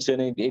to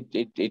Clinton,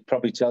 he'd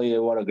probably tell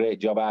you what a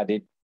great job I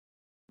did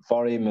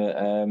for him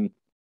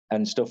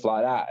and stuff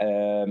like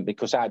that,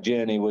 because our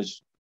journey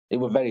was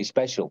very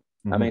special.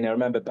 Mm-hmm. I mean, I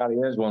remember Barry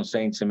Earns once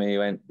saying to me,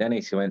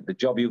 Dennis, the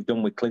job you've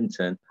done with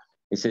Clinton,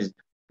 he says,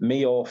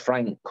 me or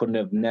Frank couldn't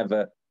have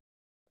never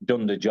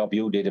done the job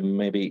you did and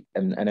maybe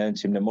and earned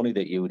him the money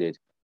that you did.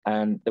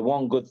 And the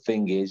one good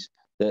thing is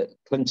that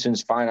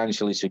Clinton's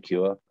financially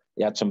secure.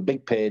 He had some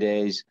big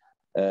paydays.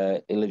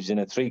 He lives in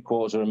a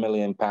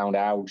 £750,000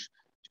 house.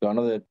 He's got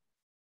another,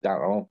 I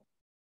don't know,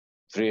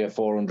 300 or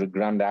 400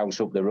 grand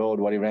house up the road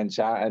where he rents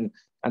out, and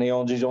he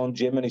owns his own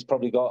gym, and he's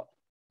probably got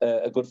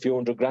a good few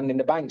hundred grand in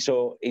the bank.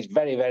 So he's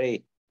very,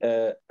 very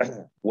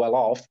well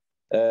off,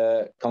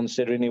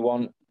 considering he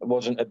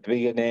wasn't a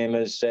bigger name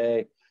as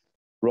say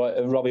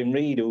Robin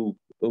Reed, who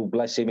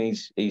bless him, he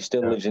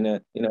still lives in a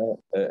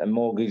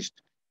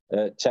mortgaged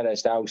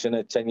terraced house and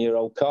a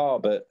 10-year-old car,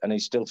 and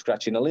he's still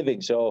scratching a living.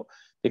 So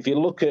if you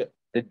look at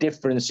the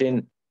difference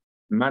in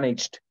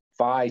managed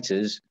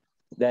fighters,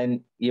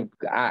 then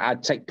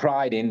I'd take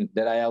pride in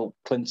that I helped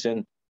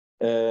Clinton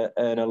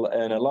earn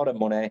a lot of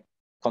money,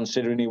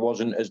 considering he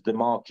wasn't as the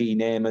marquee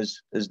name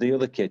as the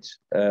other kids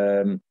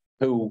who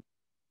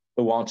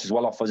aren't as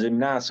well off as him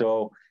now.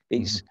 So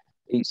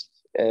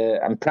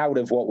I'm proud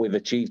of what we've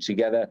achieved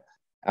together.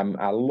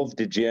 I love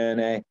the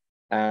journey,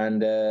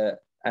 and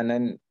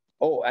then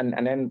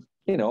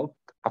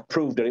I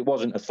proved that it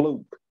wasn't a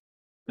fluke,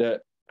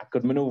 that I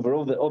could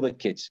manoeuvre other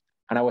kids,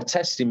 and I was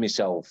testing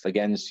myself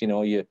against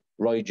your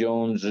Roy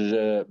Jones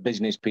as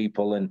business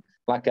people, and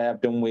like I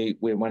have done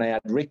when I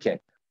had Ricky.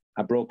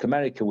 I broke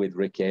America with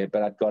Ricky,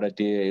 but I'd got a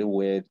deal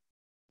with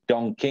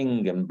Don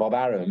King and Bob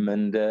Arum,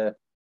 and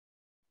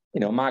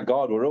my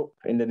God, we're up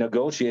in the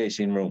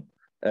negotiating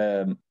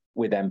room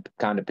with them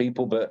kind of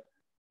people. But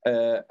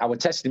I was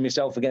testing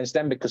myself against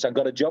them because I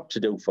got a job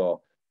to do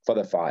for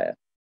the fire,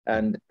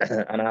 and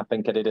I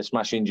think I did a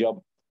smashing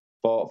job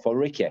for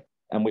Ricky,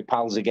 and we're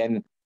pals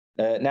again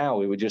now.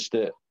 We were just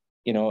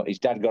his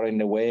dad got in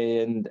the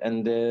way, and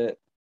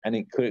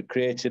it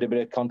created a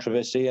bit of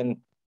controversy, and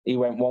he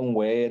went one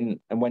way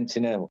and went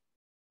in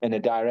a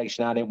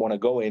direction I didn't want to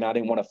go in. I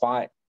didn't want to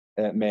fight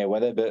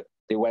Mayweather, but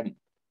they went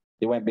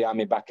behind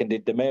my back and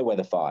did the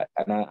Mayweather fight,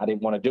 and I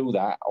didn't want to do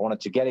that. I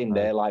wanted to get in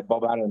there like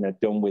Bob Arum had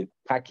done with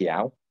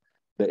Pacquiao,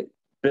 but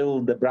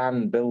build the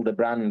brand,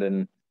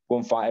 and go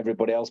and fight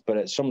everybody else, but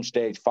at some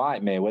stage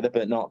fight Mayweather,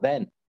 but not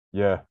then.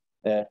 Yeah.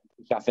 I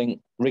think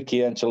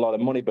Ricky earned a lot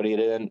of money, but he'd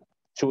earned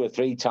 2 or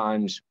 3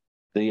 times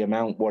the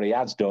amount what he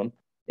has done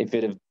if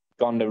he'd have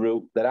gone the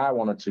route that I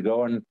wanted to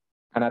go. And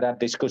I'd had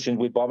discussions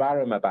with Bob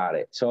Arum about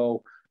it.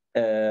 So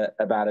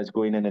about us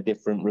going in a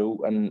different route,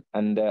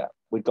 and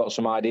we'd got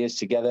some ideas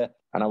together,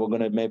 and I were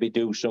going to maybe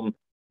do some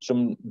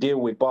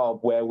deal with Bob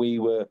where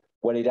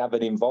he'd have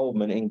an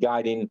involvement in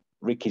guiding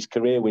Ricky's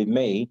career with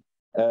me,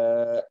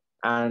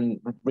 and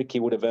Ricky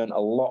would have earned a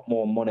lot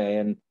more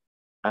money,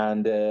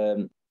 and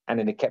then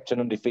he kept an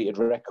undefeated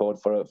record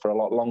for a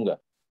lot longer.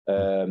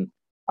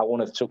 I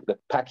wouldn't have took the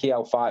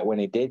Pacquiao fight when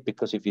he did,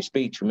 because if you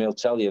speak to him, he'll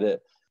tell you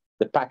that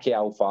the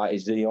Pacquiao fight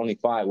is the only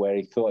fight where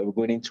he thought he was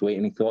going into it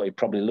and he thought he'd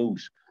probably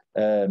lose.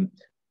 The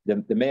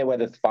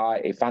Mayweather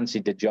fight, he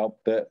fancied the job,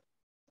 but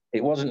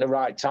it wasn't the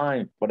right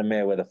time for the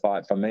Mayweather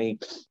fight for me.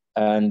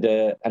 And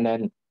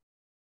then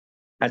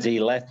as he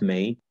left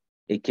me,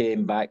 he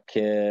came back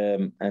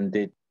and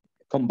did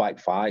comeback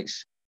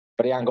fights.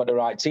 but he ain't got the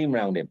right team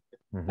around him.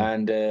 Mm-hmm.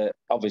 And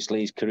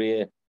obviously his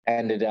career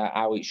ended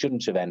how it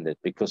shouldn't have ended,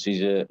 because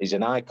he's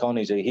an icon,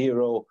 he's a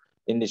hero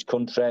in this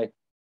country.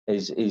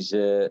 He's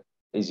your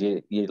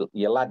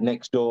lad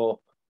next door,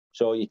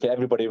 so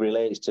everybody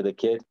relates to the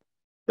kid.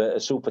 But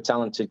a super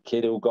talented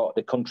kid who got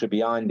the country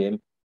behind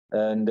him,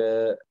 and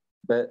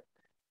but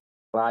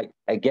like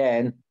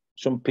again,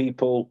 some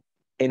people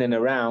in and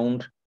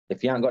around,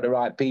 if you haven't got the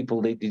right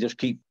people, they just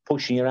keep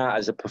pushing you out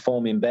as a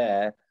performing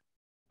bear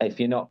if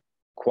you're not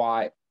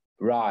quite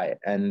right.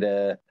 And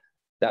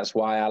that's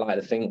why I like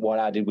to think what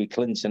I did with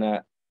Clinton, I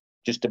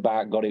just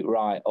about got it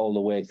right all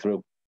the way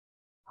through.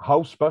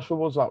 How special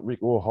was that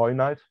Rico Hoy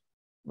night?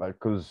 Like,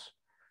 because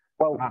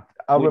well,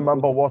 I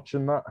remember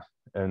watching that,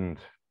 and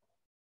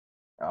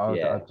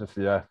I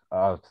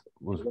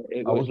was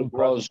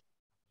impressed.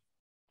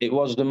 It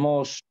was the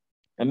most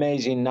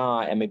amazing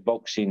night in my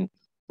boxing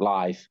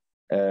life.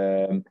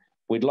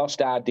 We'd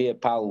lost our dear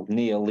pal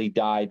Neil. He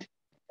died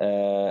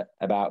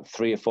about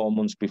 3 or 4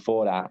 months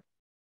before that.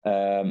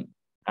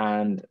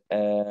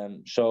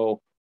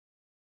 So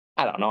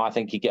I don't know. I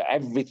think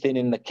everything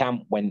in the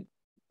camp went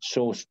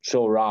so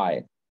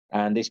right.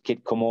 And this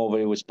kid come over,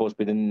 he was supposed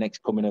to be the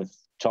next coming of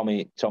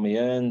Tommy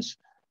Earns.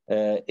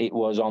 It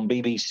was on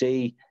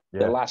BBC,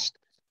 the last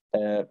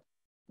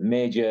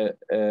major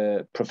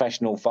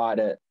professional fight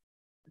that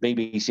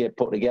BBC had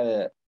put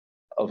together,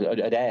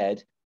 had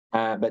aired,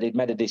 but they'd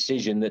made a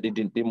decision that they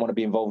didn't want to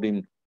be involved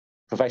in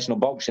professional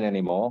boxing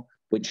anymore,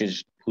 which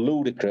is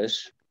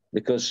ludicrous,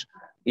 because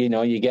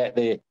you get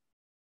the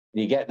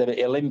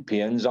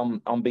Olympians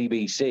on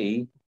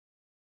BBC,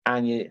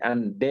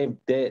 and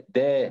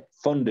they're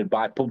funded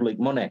by public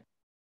money.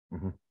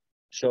 Mm-hmm.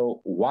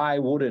 So why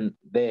wouldn't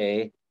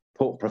they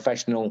put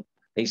professional?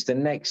 It's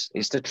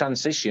the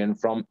transition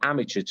from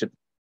amateur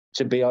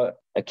to be a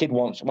kid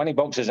wants, when he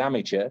boxes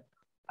amateur,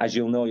 as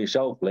you'll know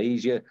yourself,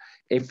 Lee,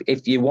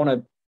 if you want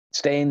to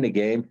stay in the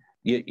game,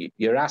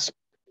 your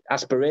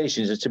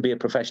aspirations are to be a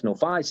professional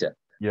fighter.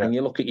 Yeah. And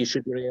you look at your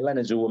Sugar Ray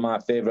Leonards, who were my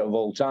favourite of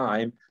all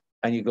time,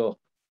 and you go,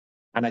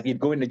 and you'd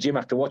go in the gym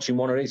after watching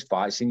one of his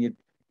fights, and you'd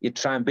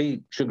try and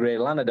beat Sugar Ray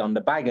Leonard on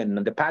the bag and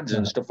the pads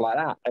and stuff like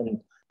that.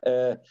 And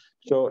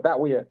so that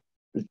was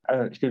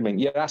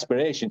your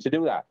aspiration to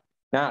do that.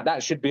 Now,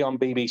 that should be on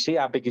BBC,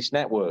 our biggest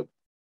network.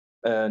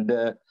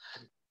 And,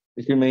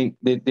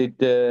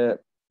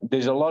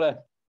 there's a lot of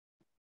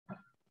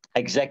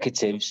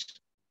executives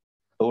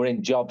who are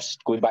in jobs,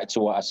 going back to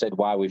what I said,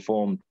 why we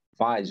formed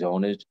Fight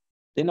Zone, is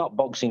they're not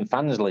boxing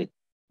fans, Lee.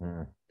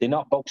 Mm. They're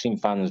not boxing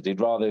fans.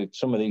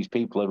 Some of these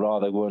people would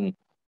rather go and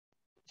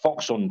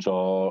fox hunt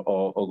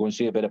or go and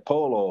see a bit of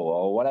polo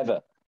or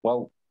whatever.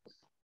 Well,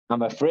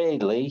 I'm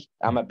afraid, Lee,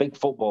 I'm a big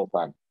football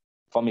fan.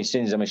 For my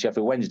sins, I'm a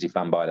Sheffield Wednesday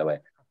fan, by the way.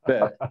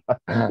 But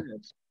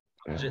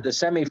the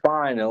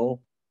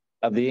semi-final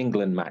of the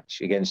England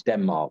match against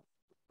Denmark,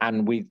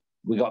 and we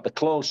got the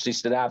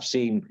closest that I've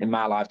seen in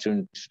my life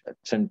to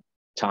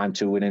time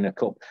to winning a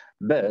cup.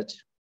 But,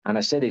 and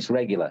I say this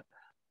regular,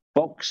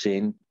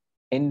 boxing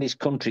in this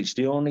country, it's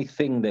the only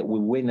thing that we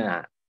win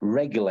at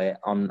regularly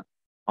on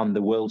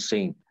the world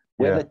scene.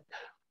 For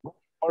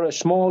a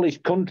smallish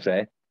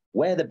country,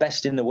 we're the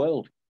best in the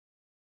world.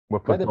 We're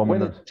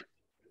predominant.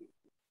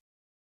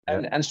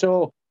 And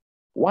so,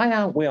 why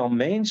aren't we on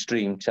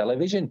mainstream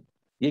television?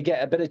 You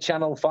get a bit of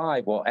Channel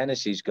 5, what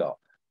Hennessy's got.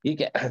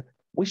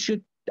 We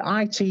should,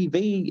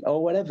 ITV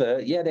or whatever,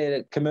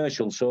 they're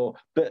commercial,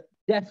 but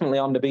definitely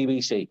on the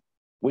BBC.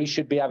 We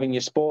should be having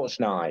your sports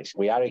nights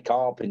with Harry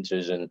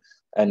Carpenters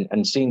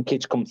and seeing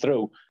kids come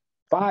through.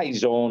 Fight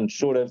Zone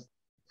sort of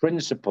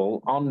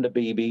principle on the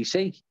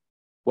BBC,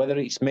 whether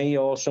it's me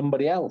or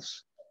somebody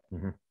else.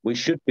 Mm-hmm. We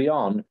should be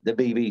on the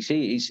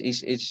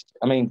BBC.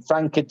 I mean,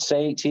 Frank could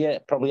say it to you,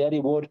 probably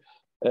Eddie would.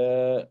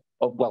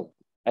 Well,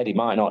 Eddie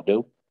might not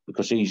do,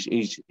 because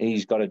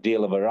he's got a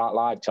deal of a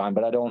lifetime,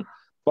 but I don't.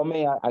 For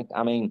me,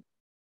 I mean,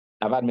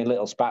 I've had my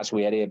little spats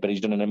with Eddie, but he's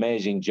done an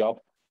amazing job.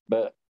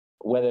 But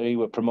whether he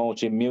were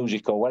promoting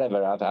music or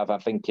whatever, I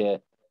think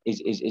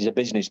he's a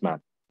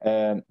businessman.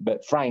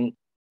 But Frank,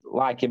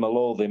 like him, I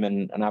loathe him,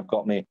 and I've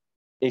got my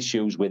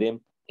issues with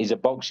him. He's a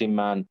boxing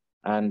man,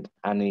 and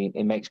he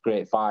makes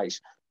great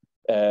fights.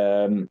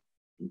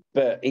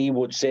 But he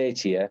would say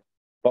to you,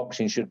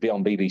 boxing should be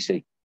on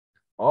BBC.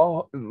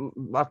 Oh,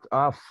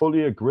 I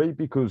fully agree,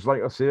 because,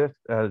 like I say,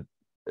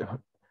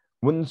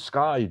 when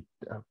Sky,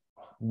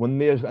 when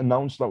they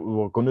announced that we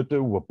were going to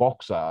do a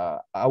boxer,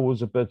 I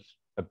was a bit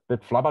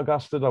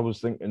flabbergasted. I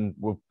was thinking,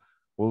 well,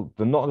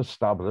 they're not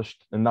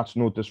established, and that's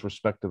no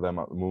disrespect to them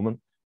at the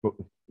moment. But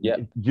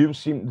you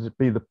seem to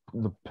be the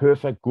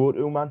perfect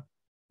go-to man.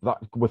 That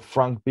with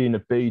Frank being a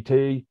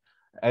BT,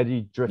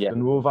 Eddie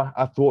drifting over,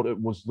 I thought it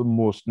was the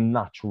most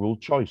natural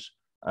choice,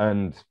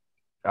 and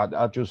I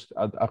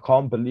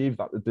can't believe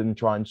that they didn't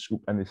try and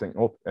scoop anything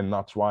up, and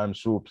that's why I'm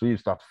so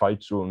pleased that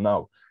Fight Zone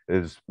now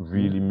is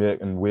really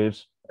making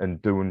waves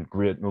and doing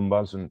great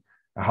numbers and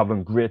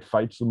having great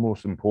fights, the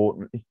most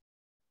importantly.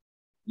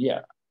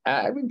 Yeah,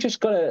 we just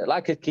got to,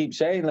 like I keep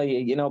saying,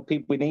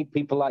 we need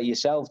people like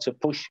yourself to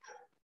push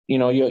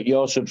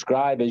your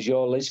subscribers,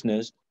 your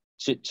listeners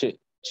to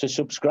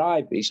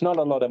subscribe. It's not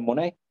a lot of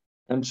money.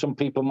 And some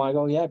people might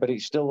go, yeah, but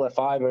it's still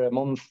 $5 a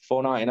month,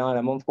 $4.99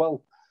 a month.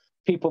 Well,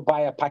 people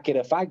buy a packet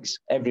of fags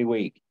every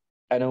week,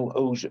 and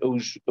who's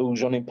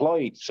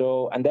unemployed.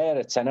 So, and they're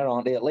a tenner,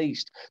 aren't they, at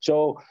least?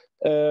 So,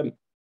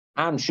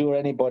 I'm sure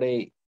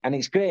anybody, and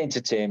it's great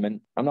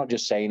entertainment. I'm not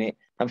just saying it.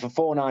 And for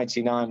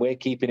 $4.99, we're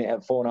keeping it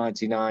at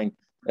 $4.99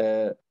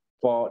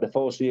 for the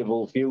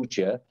foreseeable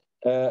future.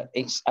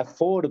 It's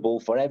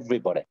affordable for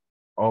everybody.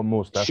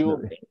 Almost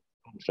definitely.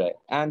 Sure.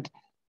 And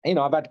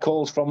I've had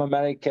calls from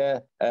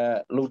America.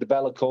 Lou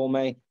DeBella called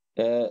me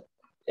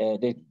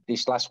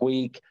this last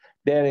week.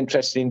 They're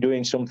interested in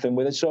doing something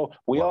with it. So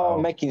we are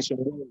making some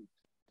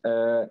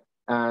moves,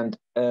 and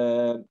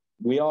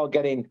we are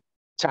getting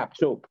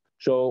tapped up.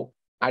 So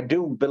I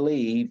do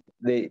believe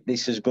that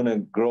this is going to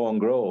grow and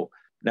grow.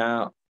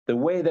 Now, the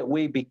way that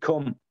we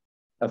become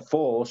a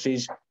force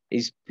is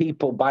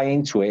people buy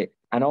into it,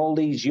 and all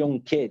these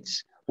young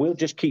kids will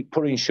just keep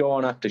putting show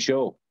on after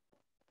show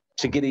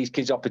to give these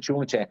kids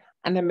opportunity,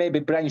 and then maybe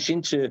branch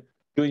into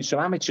doing some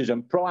amateurs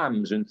and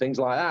pro-ams and things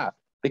like that,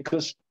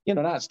 because,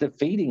 that's the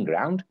feeding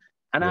ground.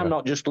 And I'm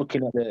not just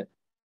looking at the...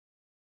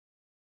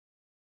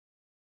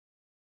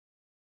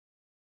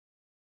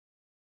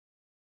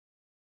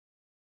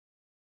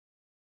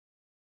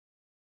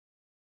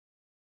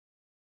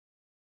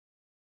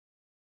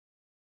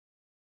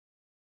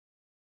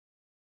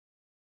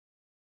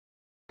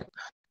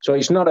 So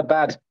it's not a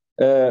bad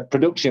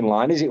production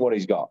line, is it, what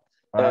he's got?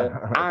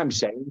 I'm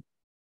saying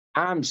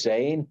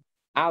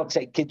I'll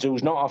take kids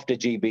who's not off the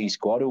GB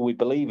squad, who we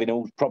believe in,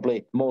 who's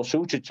probably more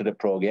suited to the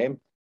pro game,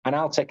 and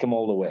I'll take them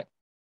all the way.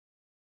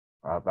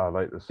 I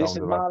like the sound This is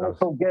of my that.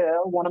 little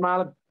girl, one of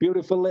my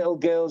beautiful little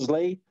girls,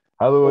 Lee.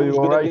 Hello, are you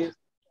all right?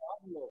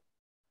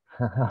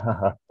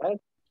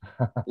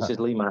 This is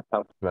Lee, my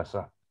pal. Bless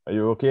her. Are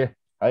you okay?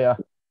 Hiya.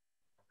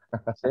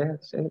 Say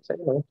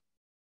hello.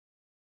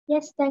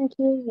 Yes, thank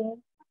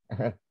you.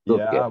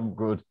 Yeah, I'm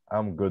good.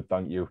 I'm good,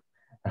 thank you.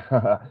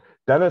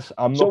 Dennis,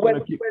 I'm not going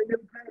to keep... where are you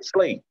based,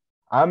 Lee?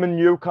 I'm in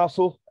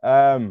Newcastle.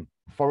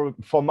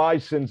 For my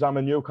sins, I'm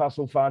a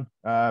Newcastle fan.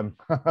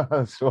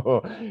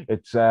 So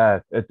it's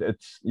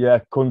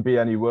couldn't be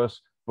any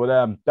worse.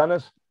 But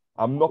Dennis,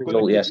 I'm not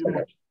going to keep you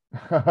much.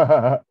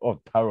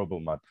 Oh, terrible,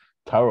 man.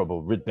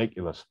 Terrible,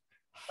 ridiculous.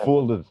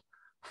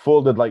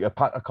 Folded like a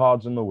pack of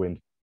cards in the wind.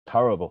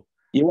 Terrible.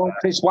 You want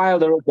Chris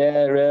Wilder up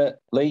there,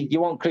 Lee? You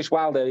want Chris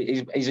Wilder?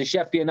 He's a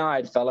Sheffield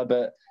United fella,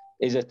 but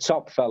he's a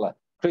top fella.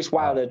 Chris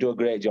Wilder do a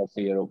great job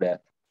for you up there.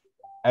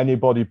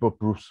 Anybody but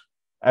Bruce.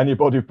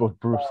 Anybody but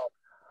Bruce.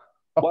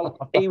 Well,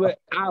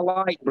 I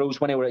liked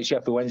Bruce when he was at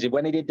Sheffield Wednesday.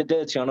 When he did the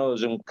dirty on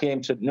us and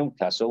came to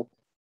Newcastle,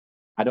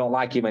 I don't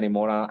like him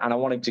anymore, and I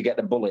want him to get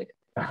the bullet.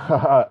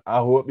 I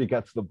hope he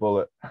gets the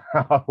bullet.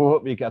 I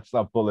hope he gets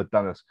that bullet,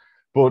 Dennis.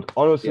 But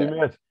honestly,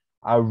 mate,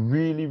 I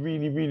really,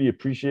 really, really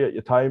appreciate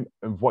your time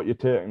and what you're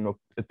taking up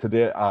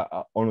today.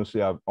 I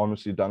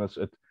honestly, Dennis,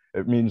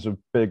 it means a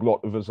big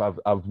lot of us.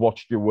 I've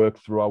watched your work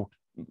throughout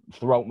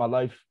my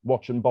life,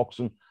 watching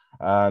boxing,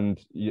 and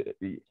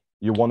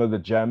you're one of the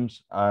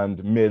gems,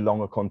 and may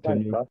longer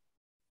continue.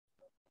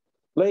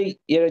 Lee,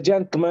 you're a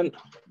gentleman.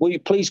 Will you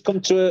please come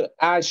to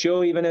our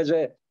show, even as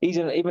a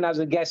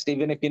guest,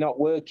 even if you're not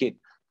working?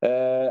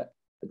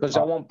 Because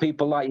I want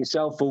people like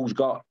yourself who's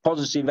got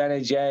positive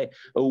energy,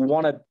 who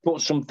want to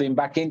put something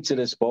back into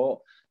the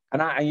sport.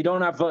 And you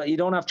don't have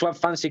to have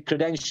fancy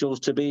credentials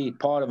to be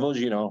part of us.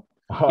 You don't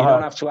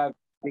have to have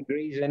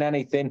degrees in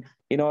anything.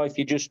 If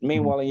you just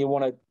meanwhile and you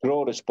want to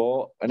grow the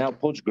sport and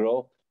help us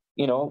grow,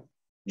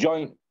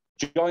 join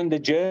the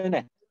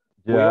journey.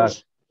 Yeah,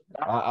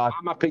 I'm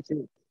happy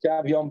to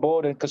have you on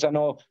board, because I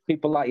know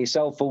people like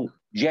yourself who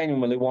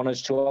genuinely want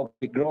us to help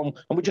it grow, and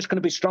we're just going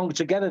to be stronger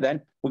together.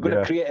 Then we're going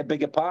to create a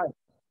bigger pie.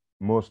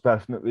 Most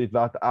definitely.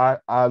 That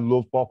I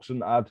love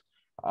boxing. I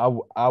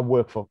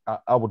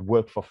would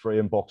work for free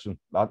in boxing.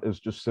 That is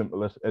just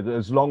simple.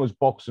 As long as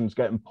boxing's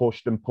getting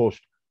pushed,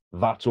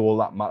 that's all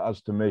that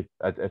matters to me.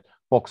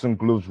 Boxing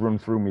gloves run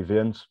through my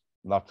veins.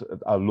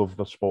 I love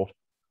the sport.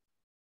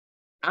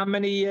 How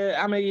many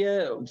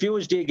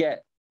viewers do you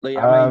get, Lee?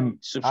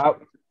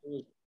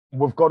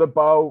 We've got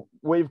about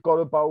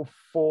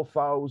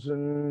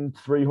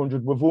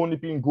 4,300. We've only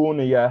been going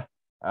a year.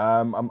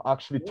 I'm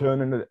actually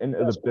turning it into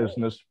the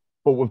business,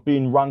 but we've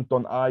been ranked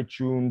on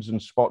iTunes and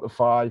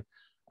Spotify.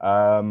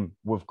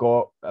 We've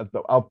got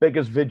our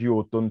biggest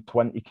video done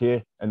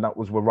 20K, and that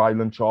was with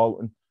Ryland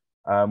Charlton.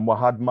 We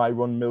had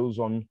Myron Mills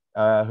on,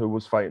 who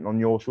was fighting on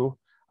your show,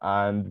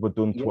 and we're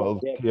done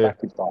 12K.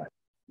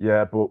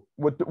 Yeah, but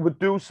we'll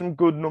do some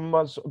good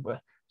numbers,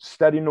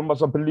 steady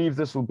numbers. I believe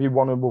this will be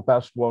one of the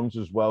best ones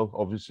as well.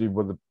 Obviously,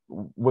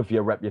 with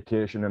your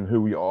reputation and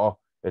who you are,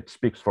 it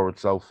speaks for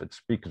itself. It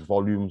speaks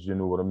volumes, you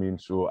know what I mean?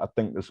 So I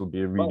think this will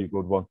be a really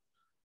good one.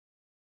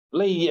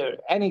 Lee,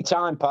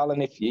 anytime, pal,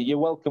 and if you're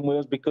welcome with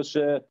us, because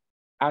I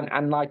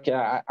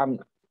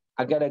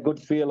get a good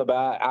feel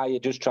about how you're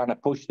just trying to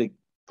push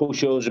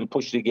us and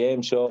push the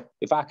game. So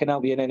if I can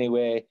help you in any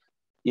way,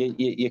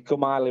 you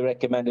come highly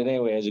recommended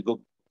anyway as a good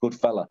good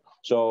fella.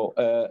 So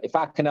if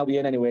I can help you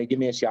in any way, give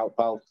me a shout,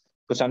 pal,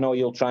 because I know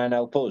you'll try and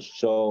help us.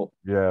 So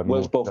Yeah, world's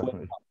most both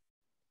definitely.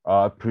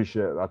 I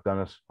appreciate that,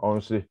 Dennis.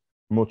 Honestly,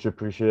 much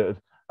appreciated.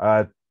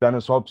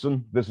 Dennis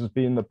Hobson, this has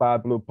been the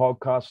Bad Blood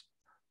Podcast,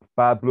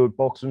 Bad Blood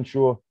Boxing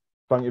Show.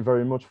 Thank you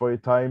very much for your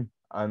time,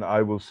 and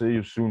I will see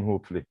you soon,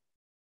 hopefully.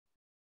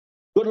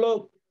 Good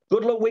luck.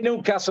 Good luck with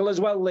Newcastle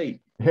as well, Lee.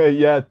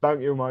 Yeah,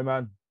 thank you, my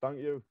man. Thank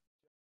you.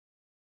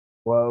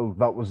 Well,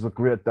 that was the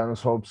great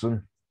Dennis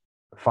Hobson.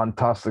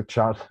 Fantastic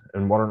chat,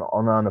 and what an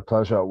honour and a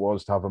pleasure it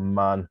was to have a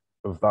man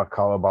of that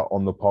caliber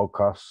on the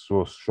podcast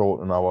so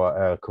short in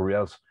our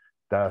careers.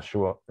 Dare say.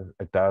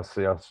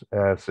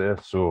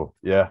 So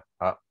yeah,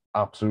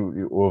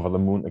 absolutely over the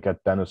moon to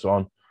get Dennis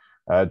on.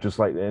 Just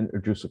like to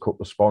introduce a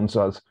couple of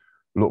sponsors.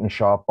 Looking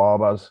Sharp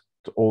Barbers.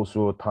 It's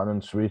also a tan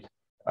and suite.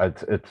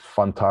 It's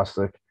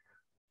fantastic.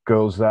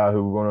 Girls there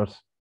who run it,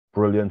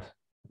 brilliant,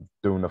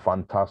 doing a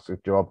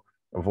fantastic job.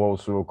 I've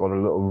also got a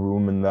little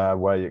room in there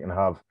where you can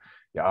have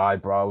your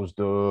eyebrows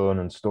done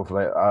and stuff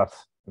like that,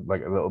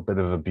 like a little bit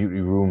of a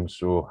beauty room.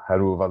 So head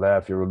over there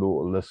if you're a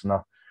local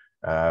listener.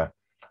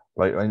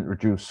 Like I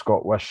introduced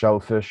Scott West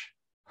Shellfish,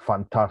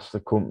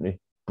 fantastic company,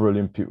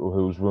 brilliant people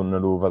who's running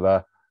it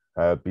over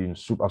there, being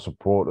super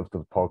supportive to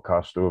the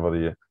podcast over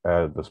the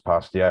this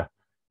past year.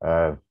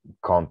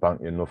 Can't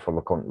thank you enough for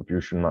the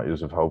contribution that you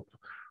have helped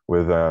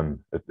with.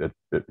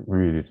 It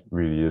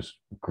really is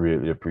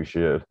greatly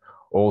appreciated.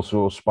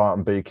 Also,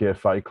 Spartan BK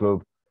Fight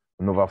Club,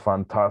 another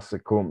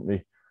fantastic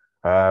company.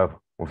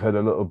 We've had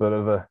a little bit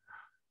of a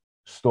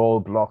stall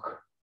block,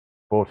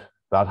 but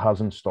that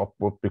hasn't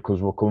stopped up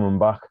because we're coming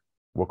back.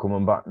 We're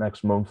coming back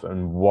next month,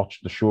 and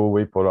watch the show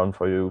we put on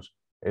for you.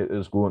 It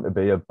is going to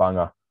be a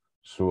banger.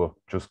 So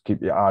just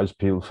keep your eyes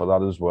peeled for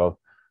that as well.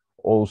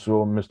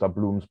 Also, Mr.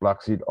 Bloom's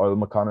Black Seed Oil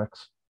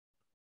Mechanics,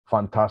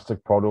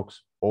 fantastic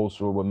products,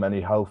 also with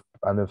many health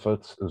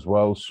benefits as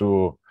well.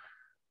 So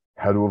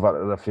head over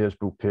to the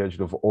Facebook page.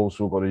 They've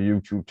also got a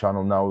YouTube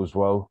channel now as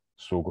well.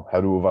 So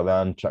head over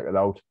there and check it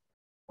out.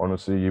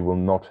 Honestly, you will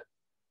not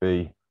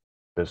be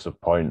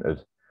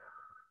disappointed.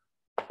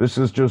 This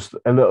is just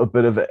a little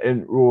bit of an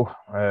intro.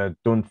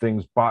 Done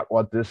things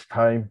backward this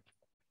time.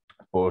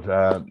 But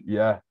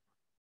yeah,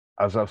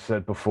 as I've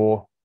said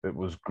before, it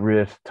was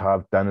great to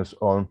have Dennis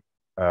on.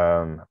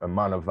 A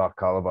man of that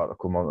caliber to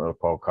come onto the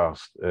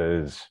podcast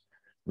is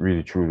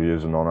really, truly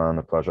is an honour and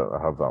a pleasure to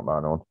have that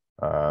man on.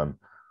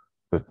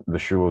 The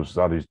shows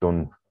that he's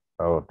done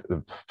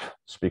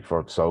speak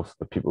for itself.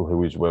 The people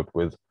who he's worked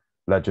with,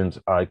 legends,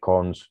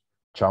 icons,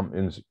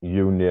 champions,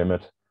 you name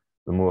it,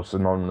 the most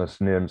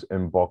anonymous names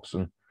in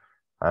boxing.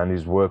 And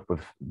he's worked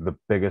with the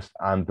biggest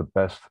and the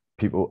best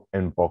people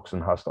in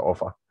boxing has to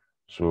offer.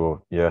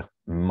 So yeah,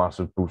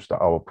 massive boost to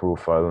our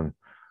profile, and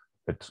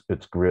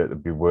it's great to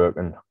be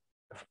working,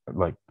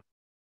 like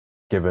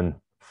giving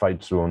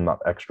Fight Zone that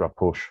extra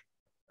push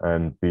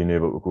and being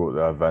able to go to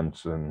the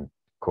events and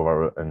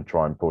cover it and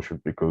try and push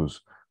it,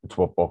 because it's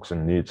what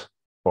boxing needs.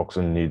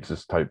 Boxing needs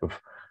this type of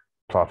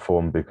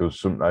platform, because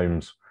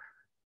sometimes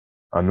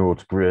I know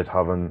it's great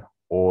having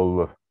all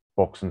the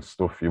boxing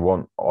stuff you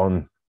want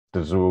on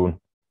the Zone,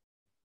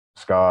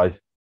 Sky,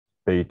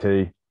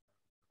 BT,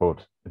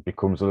 but it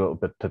becomes a little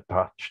bit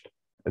detached,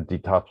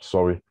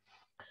 sorry.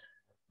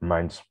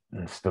 Mine's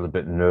still a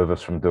bit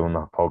nervous from doing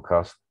that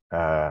podcast.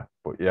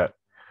 But yeah,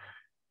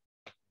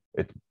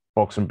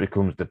 boxing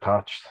becomes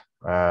detached.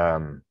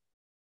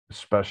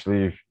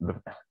 Especially the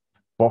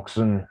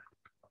boxing,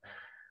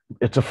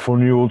 it's a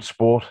funny old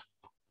sport.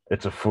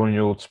 It's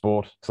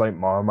like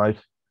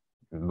Marmite.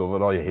 You love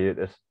it or you hate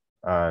it.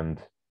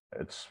 And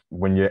it's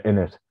when you're in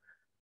it,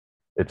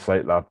 it's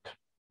like that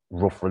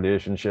rough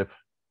relationship.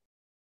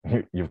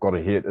 You've got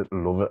to hate it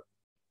and love it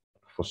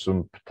for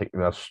some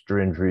particular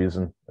strange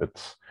reason.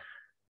 It's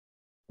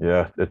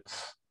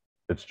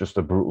just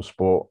a brutal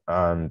sport,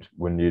 and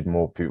we need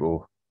more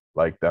people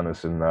like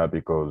Dennis in there,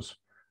 because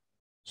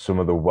some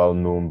of the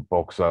well-known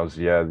boxers,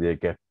 yeah, they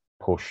get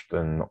pushed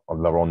and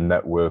they're on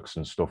networks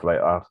and stuff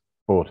like that.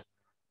 But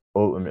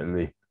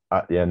ultimately,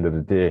 at the end of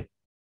the day,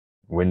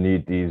 we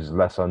need these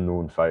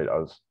lesser-known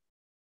fighters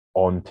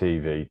on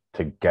TV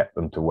to get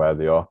them to where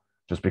they are.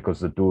 Just because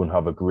they don't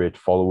have a great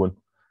following,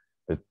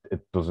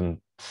 it doesn't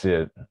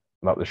say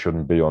that they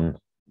shouldn't be on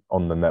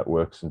the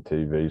networks and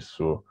TVs.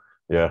 So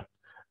yeah,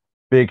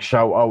 big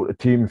shout out to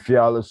Team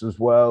Fearless as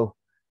well.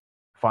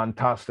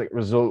 Fantastic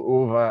result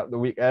over at the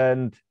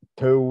weekend.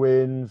 2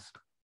 wins.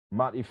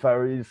 Matty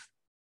Ferries,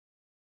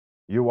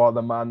 you are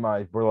the man,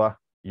 my brother.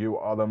 You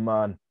are the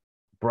man.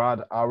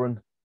 Brad,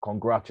 Aaron,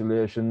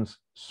 congratulations.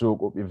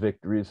 Soak up your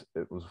victories.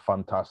 It was a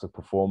fantastic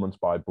performance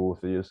by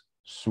both of you.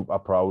 Super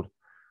proud,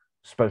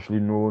 especially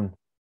knowing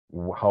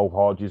how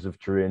hard you have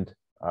trained.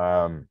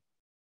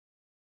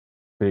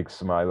 Big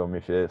smile on my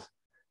face.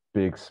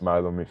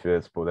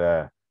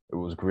 But it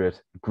was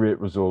great. Great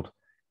result.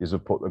 You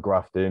have put the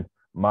graft in.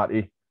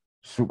 Matty,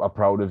 super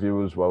proud of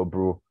you as well,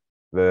 bro.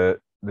 The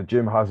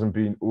gym hasn't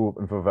been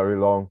open for very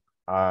long,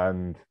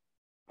 and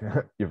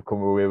you've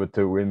come away with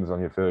 2 wins on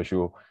your first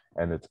show,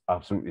 and it's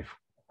absolutely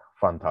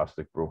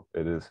fantastic, bro.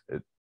 It is.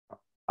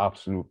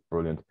 absolute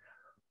brilliant.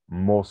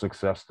 More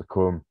success to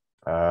come.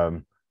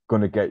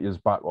 Gonna get you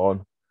back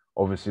on.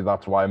 Obviously,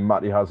 that's why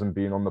Matty hasn't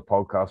been on the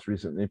podcast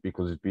recently,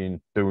 because he's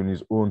been doing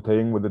his own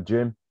thing with the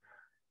gym,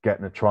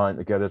 trying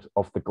to get it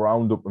off the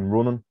ground up and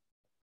running.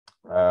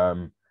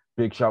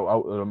 Big shout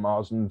out to the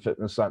Marsden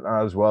Fitness Centre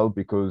as well,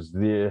 because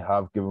they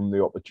have given him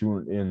the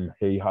opportunity and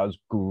he has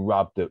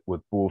grabbed it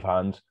with both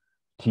hands.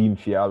 Team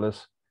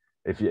Fearless.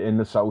 If you're in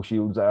the South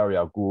Shields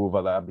area, go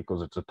over there,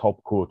 because it's a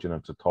top coach and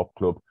it's a top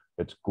club.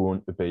 It's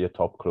going to be a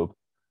top club.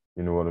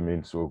 You know what I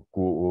mean? So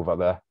go over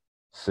there,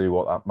 see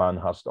what that man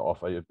has to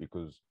offer you,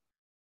 because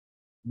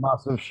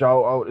massive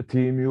shout out to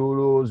Team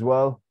YOLO as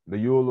well. The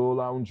YOLO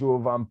Lounge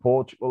over in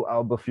Portugal,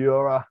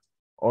 Albufeira.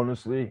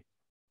 Honestly,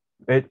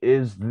 it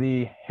is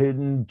the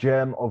hidden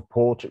gem of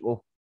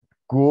Portugal.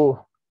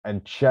 Go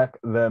and check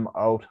them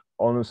out.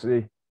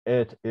 Honestly,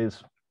 it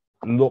is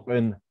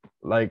looking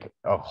like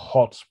a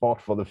hot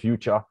spot for the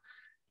future.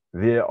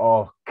 They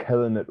are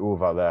killing it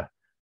over there.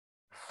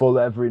 Full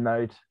every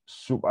night,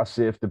 super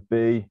safe to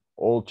be,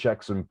 all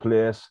checks in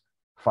place,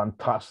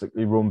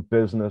 fantastically run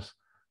business.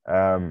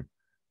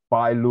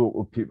 By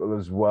local people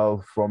as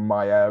well from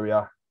my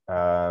area.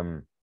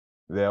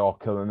 They are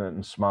killing it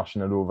and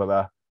smashing it over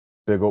there.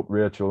 Big up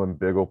Rachel and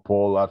big up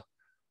Paul, lad.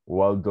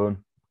 Well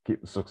done.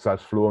 Keep the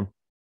success flowing.